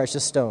charges on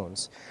precious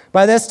stones.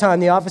 By this time,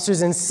 the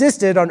officers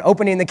insisted on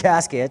opening the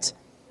casket.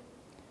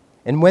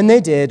 And when they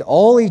did,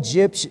 all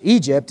Egypt,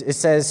 it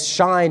says,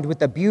 shined with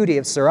the beauty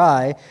of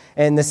Sarai.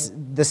 And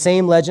the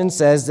same legend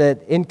says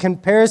that in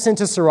comparison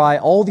to Sarai,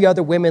 all the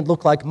other women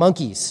looked like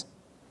monkeys.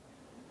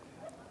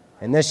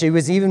 And that she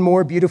was even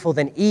more beautiful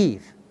than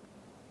Eve.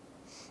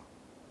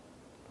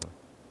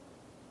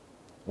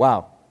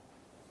 Wow.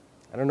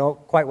 I don't know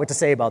quite what to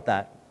say about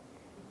that.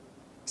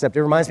 Except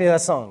it reminds me of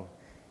that song.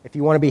 If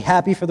you want to be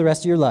happy for the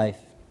rest of your life,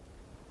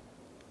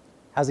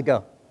 how's it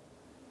go?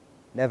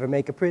 Never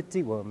make a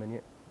pretty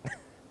woman.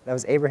 That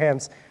was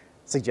Abraham's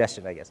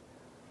suggestion, I guess.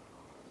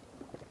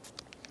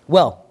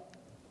 Well,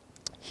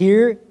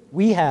 here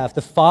we have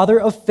the father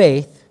of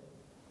faith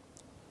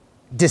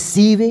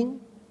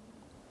deceiving,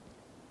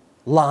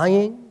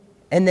 lying,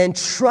 and then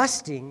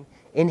trusting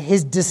in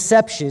his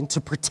deception to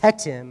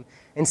protect him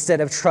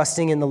instead of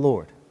trusting in the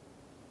Lord.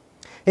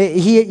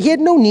 He had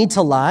no need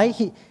to lie.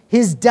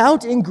 His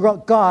doubt in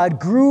God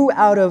grew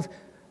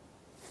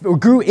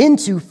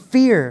into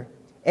fear,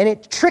 and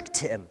it tricked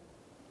him.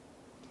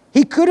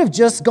 He could have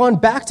just gone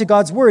back to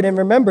God's word and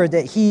remembered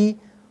that he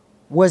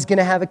was going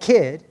to have a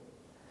kid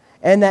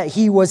and that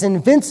he was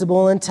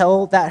invincible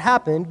until that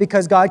happened,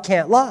 because God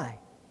can't lie.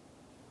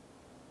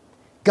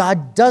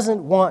 God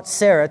doesn't want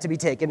Sarah to be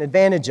taken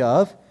advantage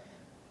of,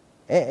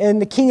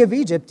 and the king of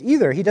Egypt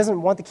either. He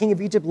doesn't want the king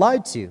of Egypt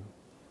lied to.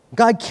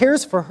 God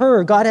cares for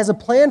her. God has a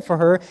plan for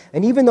her.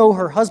 And even though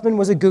her husband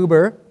was a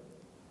goober,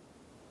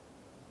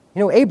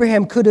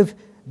 Abraham could have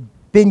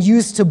been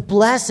used to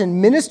bless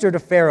and minister to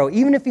Pharaoh.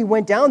 Even if he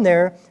went down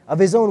there of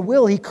his own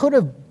will, he could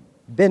have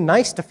been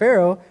nice to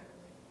Pharaoh,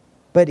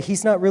 but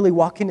he's not really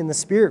walking in the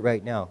Spirit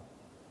right now.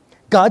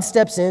 God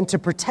steps in to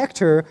protect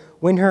her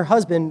when her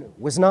husband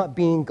was not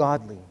being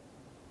godly.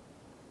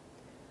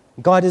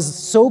 God is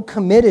so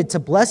committed to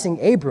blessing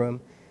Abram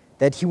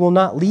that he will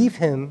not leave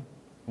him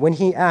when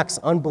he acts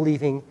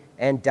unbelieving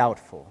and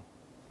doubtful.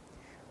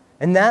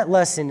 And that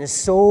lesson is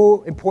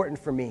so important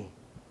for me.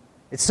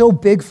 It's so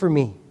big for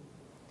me.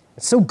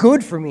 It's so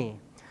good for me.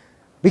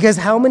 Because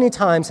how many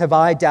times have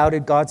I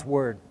doubted God's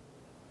word?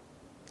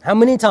 How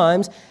many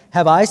times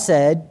have I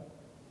said,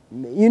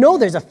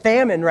 there's a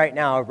famine right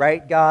now,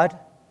 right, God?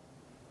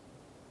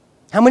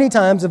 How many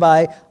times have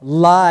I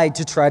lied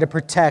to try to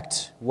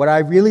protect what I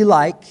really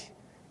like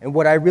and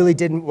what I really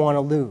didn't want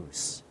to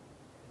lose?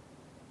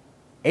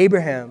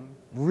 Abraham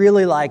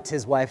really liked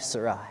his wife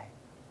Sarai,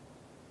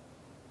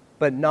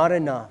 but not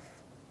enough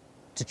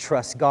to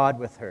trust God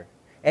with her.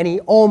 And he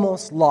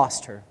almost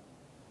lost her.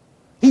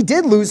 He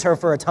did lose her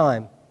for a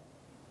time.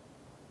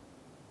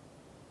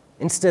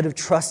 Instead of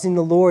trusting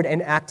the Lord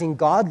and acting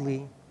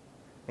godly,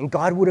 and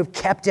God would have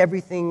kept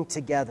everything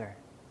together.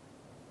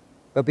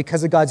 But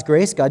because of God's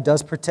grace, God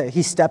does protect.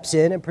 He steps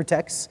in and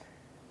protects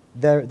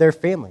their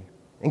family.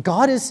 And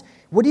God is,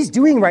 what he's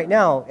doing right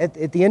now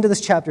at the end of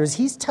this chapter is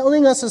he's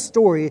telling us a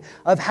story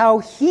of how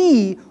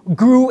he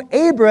grew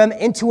Abram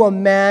into a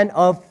man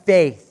of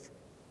faith.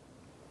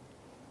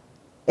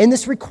 And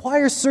this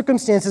requires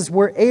circumstances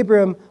where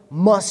Abram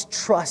must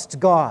trust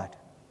God.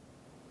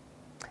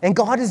 And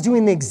God is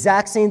doing the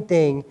exact same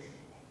thing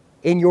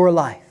in your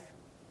life.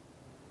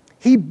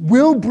 He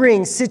will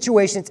bring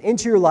situations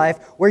into your life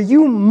where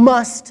you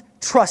must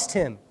trust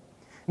him.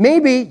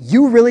 Maybe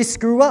you really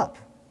screw up.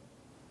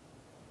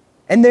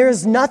 And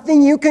there's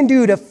nothing you can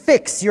do to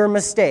fix your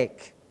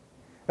mistake.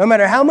 No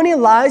matter how many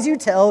lies you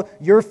tell,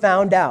 you're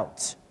found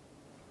out.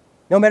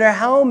 No matter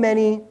how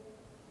many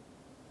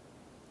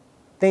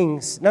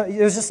things,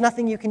 there's just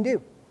nothing you can do.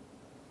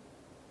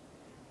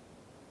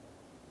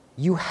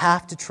 You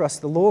have to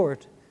trust the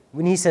Lord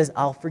when he says,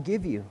 I'll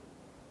forgive you.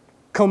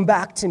 Come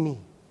back to me.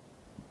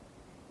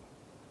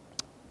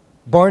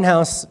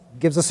 Barnhouse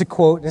gives us a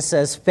quote, and it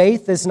says,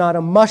 faith is not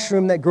a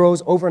mushroom that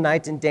grows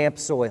overnight in damp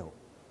soil.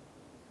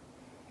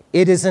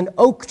 It is an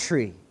oak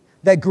tree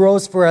that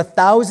grows for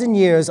 1,000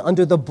 years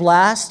under the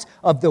blast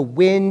of the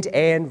wind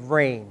and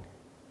rain.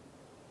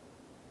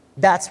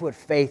 That's what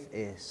faith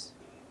is.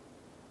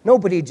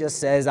 Nobody just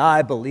says,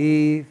 I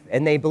believe,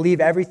 and they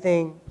believe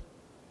everything.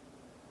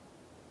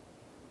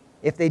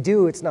 If they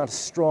do, it's not a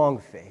strong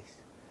faith.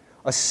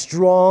 A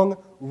strong,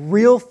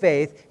 real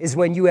faith is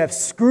when you have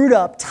screwed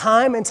up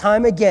time and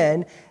time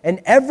again,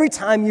 and every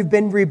time you've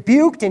been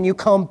rebuked and you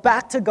come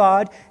back to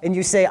God and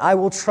you say, I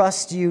will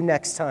trust you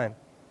next time.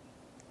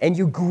 And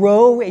you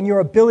grow in your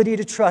ability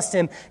to trust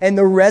him, and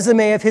the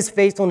resume of his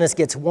faithfulness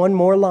gets one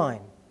more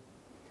line.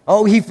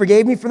 Oh, he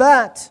forgave me for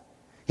that.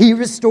 He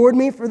restored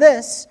me for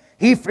this.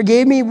 He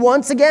forgave me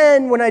once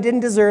again when I didn't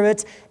deserve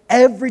it.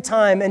 Every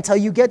time, until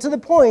you get to the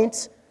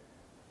point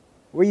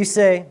where you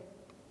say,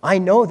 I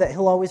know that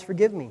he'll always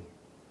forgive me.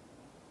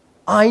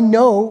 I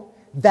know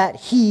that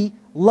he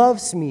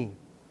loves me.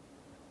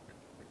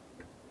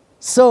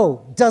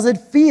 So, does it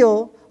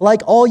feel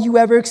like all you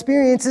ever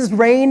experience is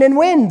rain and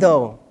wind,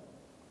 though?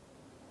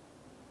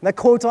 That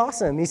quote's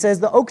awesome. He says,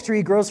 the oak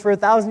tree grows for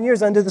 1,000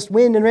 years under this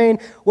wind and rain.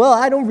 Well,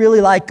 I don't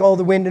really like all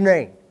the wind and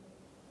rain.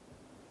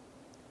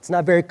 It's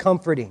not very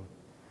comforting.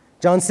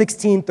 John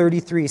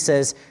 16:33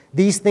 says,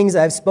 these things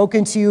I have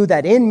spoken to you,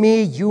 that in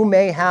me you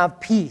may have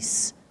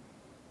peace.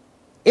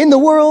 In the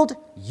world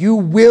you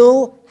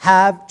will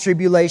have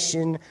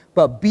tribulation,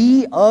 but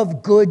be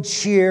of good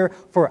cheer,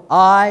 for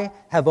I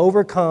have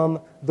overcome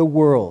the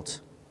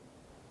world.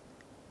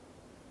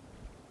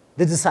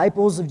 The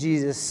disciples of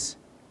Jesus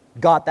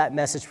got that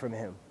message from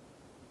him.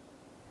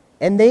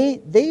 And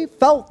they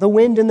felt the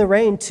wind and the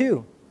rain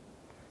too.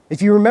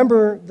 If you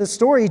remember the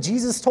story,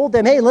 Jesus told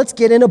them, hey, let's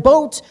get in a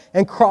boat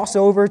and cross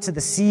over to the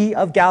Sea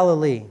of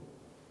Galilee.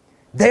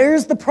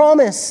 There's the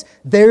promise.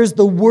 There's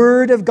the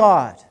word of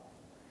God.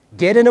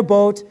 Get in a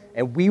boat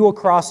and we will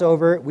cross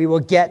over. We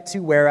will get to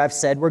where I've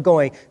said we're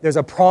going. There's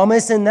a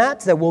promise in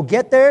that we'll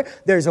get there.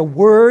 There's a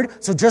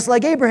word. So just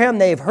like Abraham,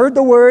 they've heard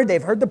the word.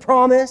 They've heard the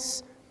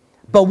promise.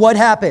 But what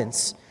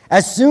happens?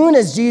 As soon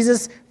as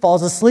Jesus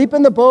falls asleep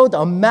in the boat,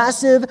 a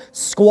massive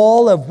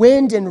squall of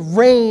wind and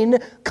rain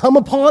come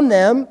upon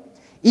them.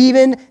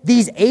 Even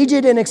these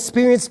aged and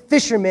experienced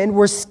fishermen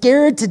were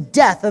scared to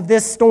death of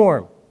this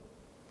storm.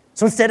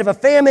 So instead of a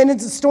famine,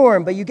 it's a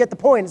storm, but you get the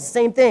point. It's the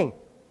same thing.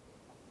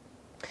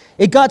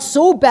 It got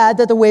so bad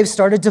that the waves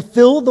started to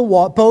fill the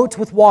boat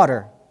with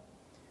water.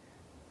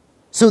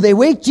 So they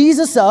wake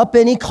Jesus up,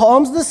 and he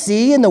calms the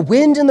sea, and the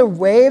wind and the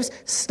waves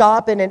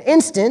stop in an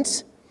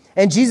instant.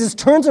 And Jesus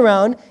turns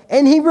around,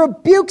 and he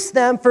rebukes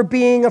them for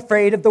being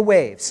afraid of the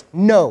waves.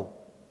 No,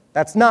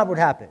 that's not what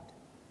happened.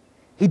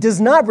 He does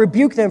not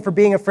rebuke them for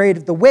being afraid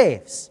of the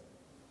waves.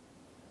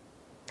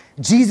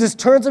 Jesus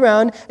turns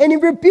around, and he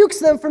rebukes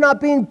them for not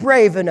being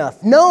brave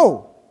enough.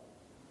 No,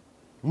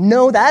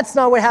 that's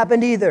not what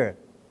happened either.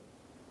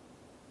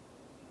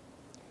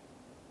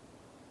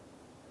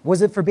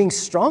 Was it for being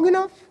strong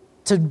enough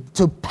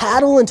to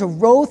paddle and to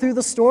row through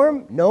the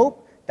storm?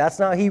 Nope, that's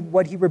not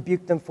what he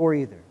rebuked them for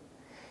either.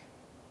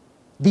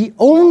 The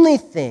only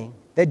thing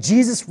that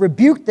Jesus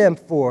rebuked them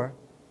for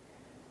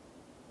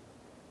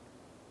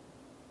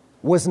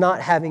was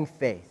not having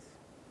faith.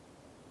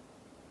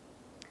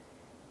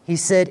 He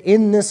said,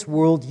 in this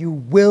world you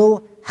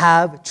will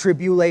have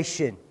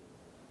tribulation,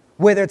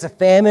 whether it's a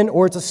famine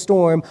or it's a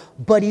storm.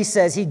 But he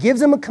says, he gives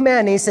them a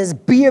command, and he says,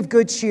 be of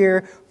good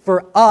cheer,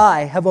 for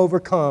I have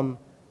overcome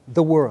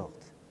the world.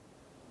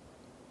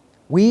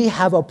 We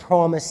have a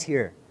promise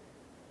here.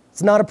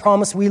 It's not a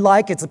promise we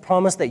like. It's a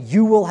promise that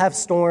you will have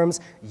storms,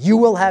 you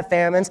will have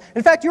famines.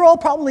 In fact, you're all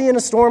probably in a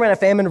storm and a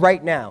famine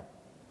right now.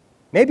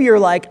 Maybe you're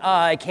like,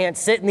 I can't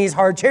sit in these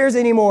hard chairs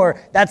anymore.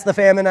 That's the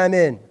famine I'm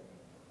in.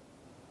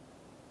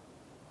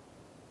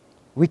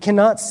 We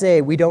cannot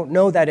say we don't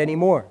know that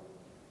anymore.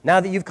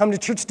 Now that you've come to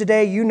church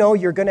today, you know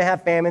you're going to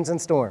have famines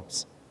and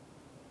storms.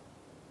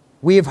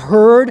 We have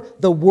heard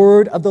the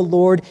word of the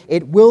Lord.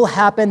 It will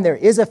happen. There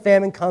is a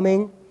famine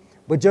coming.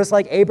 But just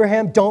like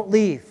Abraham, don't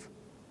leave.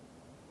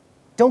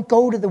 Don't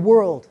go to the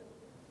world.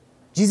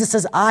 Jesus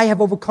says, I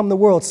have overcome the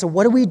world. So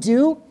what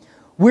do?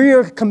 We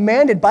are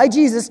commanded by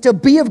Jesus to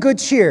be of good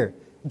cheer.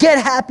 Get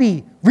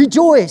happy.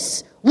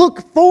 Rejoice.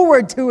 Look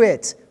forward to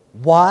it.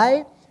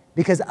 Why?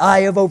 Because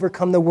I have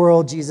overcome the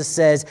world, Jesus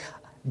says.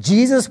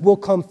 Jesus will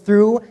come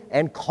through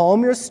and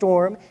calm your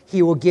storm.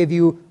 He will give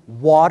you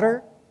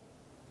water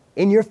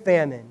in your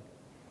famine,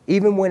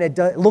 even when it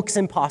looks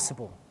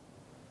impossible.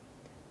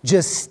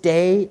 Just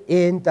stay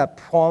in the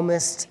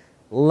promised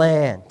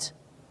land.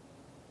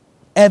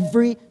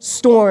 Every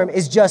storm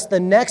is just the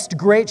next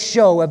great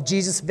show of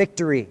Jesus'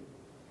 victory.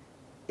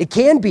 It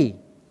can be.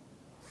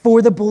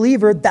 For the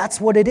believer,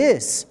 that's what it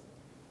is.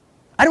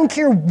 I don't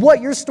care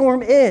what your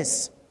storm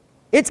is.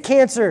 It's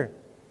cancer.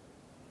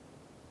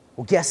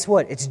 Well, guess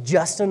what? It's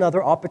just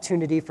another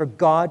opportunity for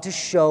God to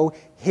show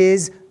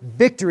his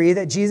victory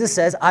that Jesus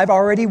says, I've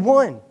already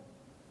won.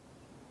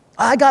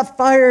 I got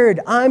fired.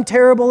 I'm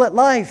terrible at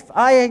life.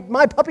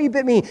 My puppy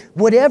bit me.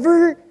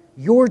 Whatever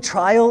your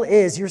trial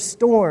is, your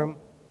storm,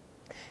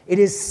 it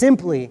is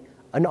simply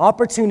an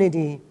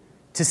opportunity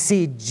to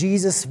see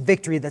Jesus'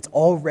 victory that's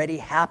already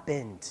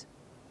happened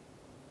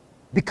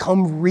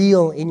become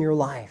real in your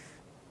life.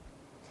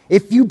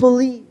 If you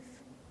believe,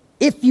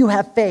 if you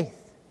have faith,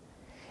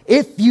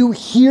 if you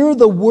hear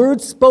the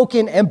word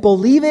spoken and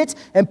believe it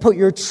and put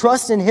your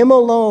trust in him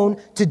alone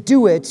to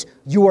do it,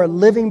 you are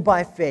living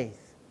by faith.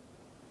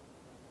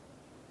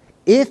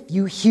 If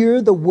you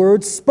hear the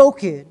word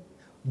spoken,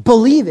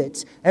 believe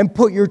it, and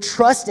put your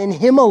trust in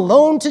him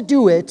alone to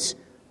do it,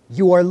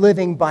 you are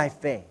living by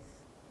faith.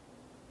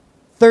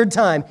 Third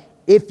time,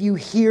 if you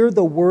hear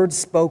the word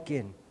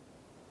spoken,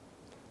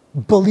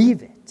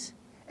 believe it,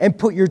 and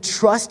put your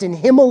trust in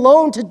him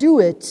alone to do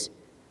it,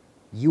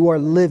 you are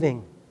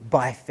living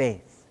by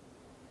faith.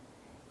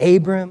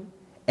 Abram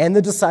and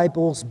the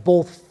disciples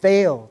both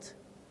failed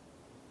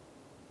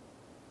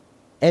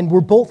and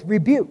were both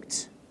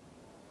rebuked.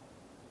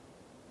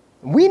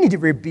 We need to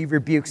be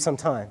rebuked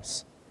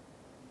sometimes.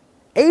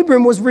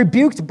 Abram was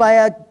rebuked by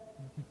a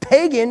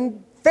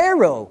pagan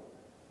Pharaoh.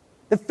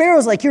 The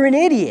Pharaoh's like, you're an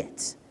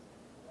idiot.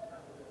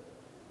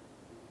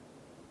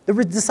 The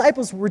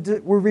disciples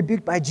were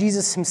rebuked by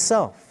Jesus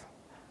himself.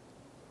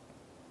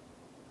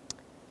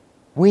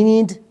 We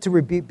need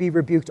to be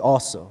rebuked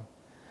also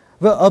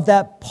of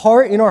that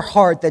part in our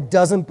heart that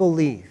doesn't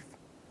believe.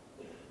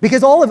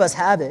 Because all of us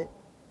have it.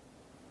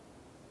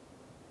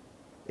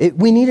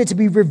 We need it to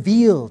be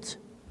revealed,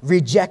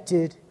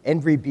 rejected,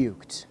 and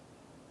rebuked.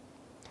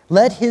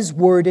 Let his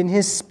word and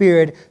his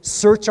spirit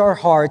search our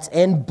hearts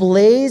and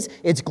blaze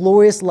its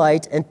glorious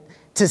light and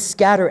to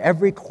scatter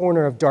every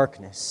corner of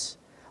darkness.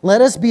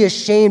 Let us be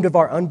ashamed of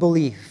our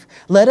unbelief.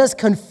 Let us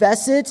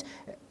confess it.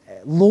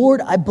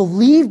 Lord, I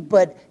believe,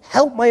 but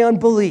help my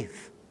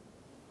unbelief.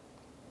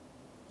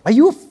 Are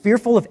you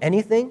fearful of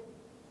anything?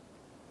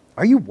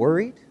 Are you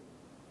worried?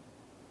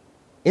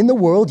 In the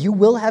world you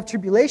will have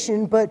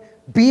tribulation,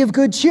 but be of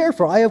good cheer,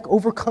 for I have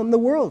overcome the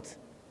world.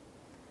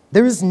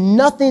 There is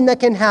nothing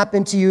that can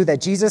happen to you that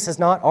Jesus has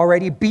not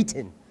already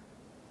beaten.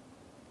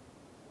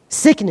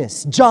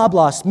 Sickness, job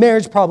loss,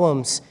 marriage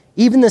problems,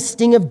 even the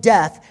sting of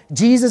death,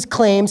 Jesus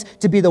claims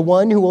to be the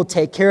one who will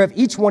take care of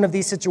each one of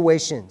these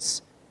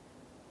situations.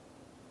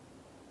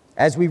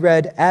 As we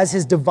read, as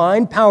his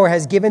divine power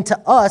has given to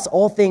us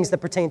all things that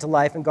pertain to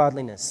life and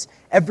godliness,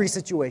 every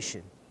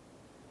situation.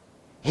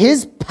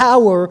 His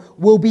power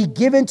will be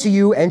given to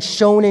you and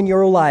shown in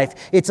your life.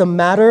 It's a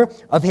matter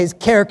of His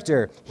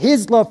character,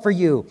 His love for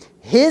you,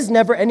 His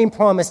never-ending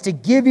promise to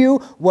give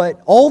you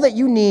all that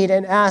you need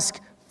and ask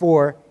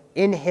for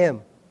in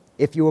Him,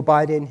 if you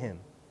abide in Him.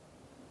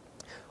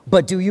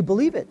 But do you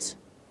believe it?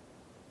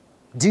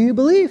 Do you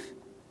believe?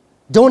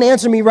 Don't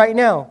answer me right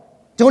now.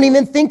 Don't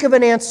even think of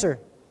an answer.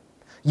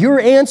 Your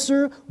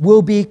answer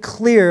will be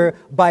clear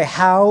by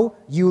how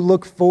you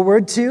look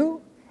forward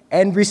to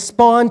and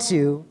respond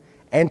to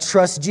and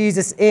trust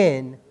Jesus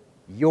in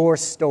your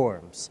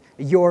storms,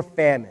 your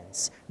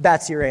famines.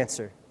 That's your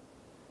answer.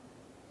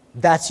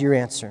 That's your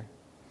answer.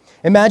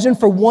 Imagine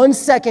for 1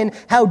 second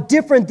how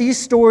different these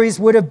stories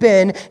would have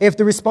been if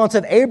the response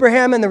of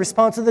Abraham and the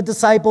response of the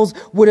disciples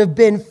would have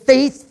been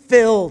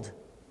faith-filled.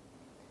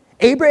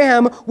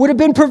 Abraham would have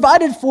been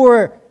provided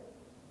for,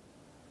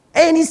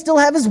 and he still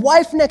have his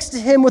wife next to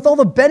him with all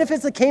the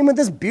benefits that came with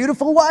this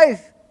beautiful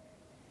wife.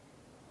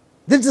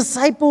 The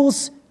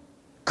disciples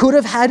could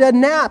have had a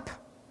nap.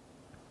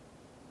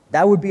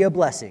 That would be a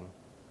blessing.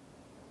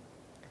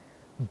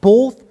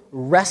 Both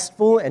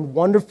restful and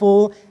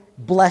wonderful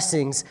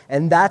blessings,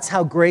 and that's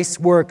how grace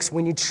works.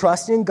 When you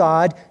trust in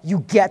God, you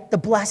get the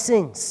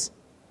blessings.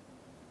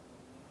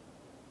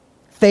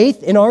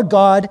 Faith in our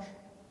God,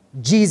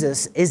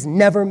 Jesus, is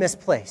never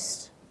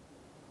misplaced,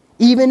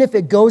 even if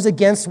it goes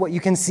against what you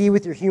can see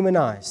with your human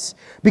eyes,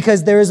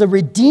 because there is a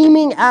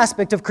redeeming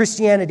aspect of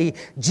Christianity.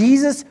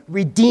 Jesus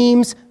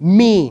redeems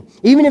me.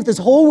 Even if this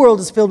whole world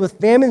is filled with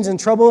famines and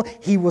trouble,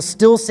 He will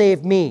still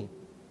save me.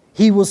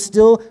 He will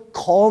still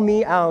call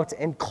me out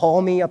and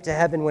call me up to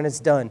heaven when it's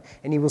done,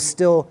 and He will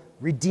still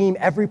redeem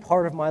every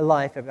part of my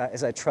life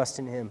as I trust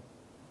in Him.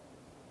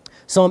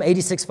 Psalm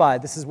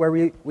 86:5, this is where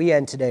we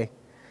end today.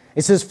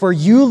 It says, "For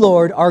you,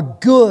 Lord, are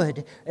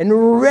good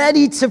and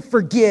ready to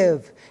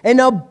forgive, and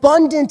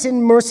abundant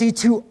in mercy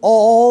to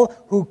all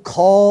who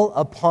call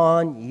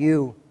upon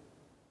you."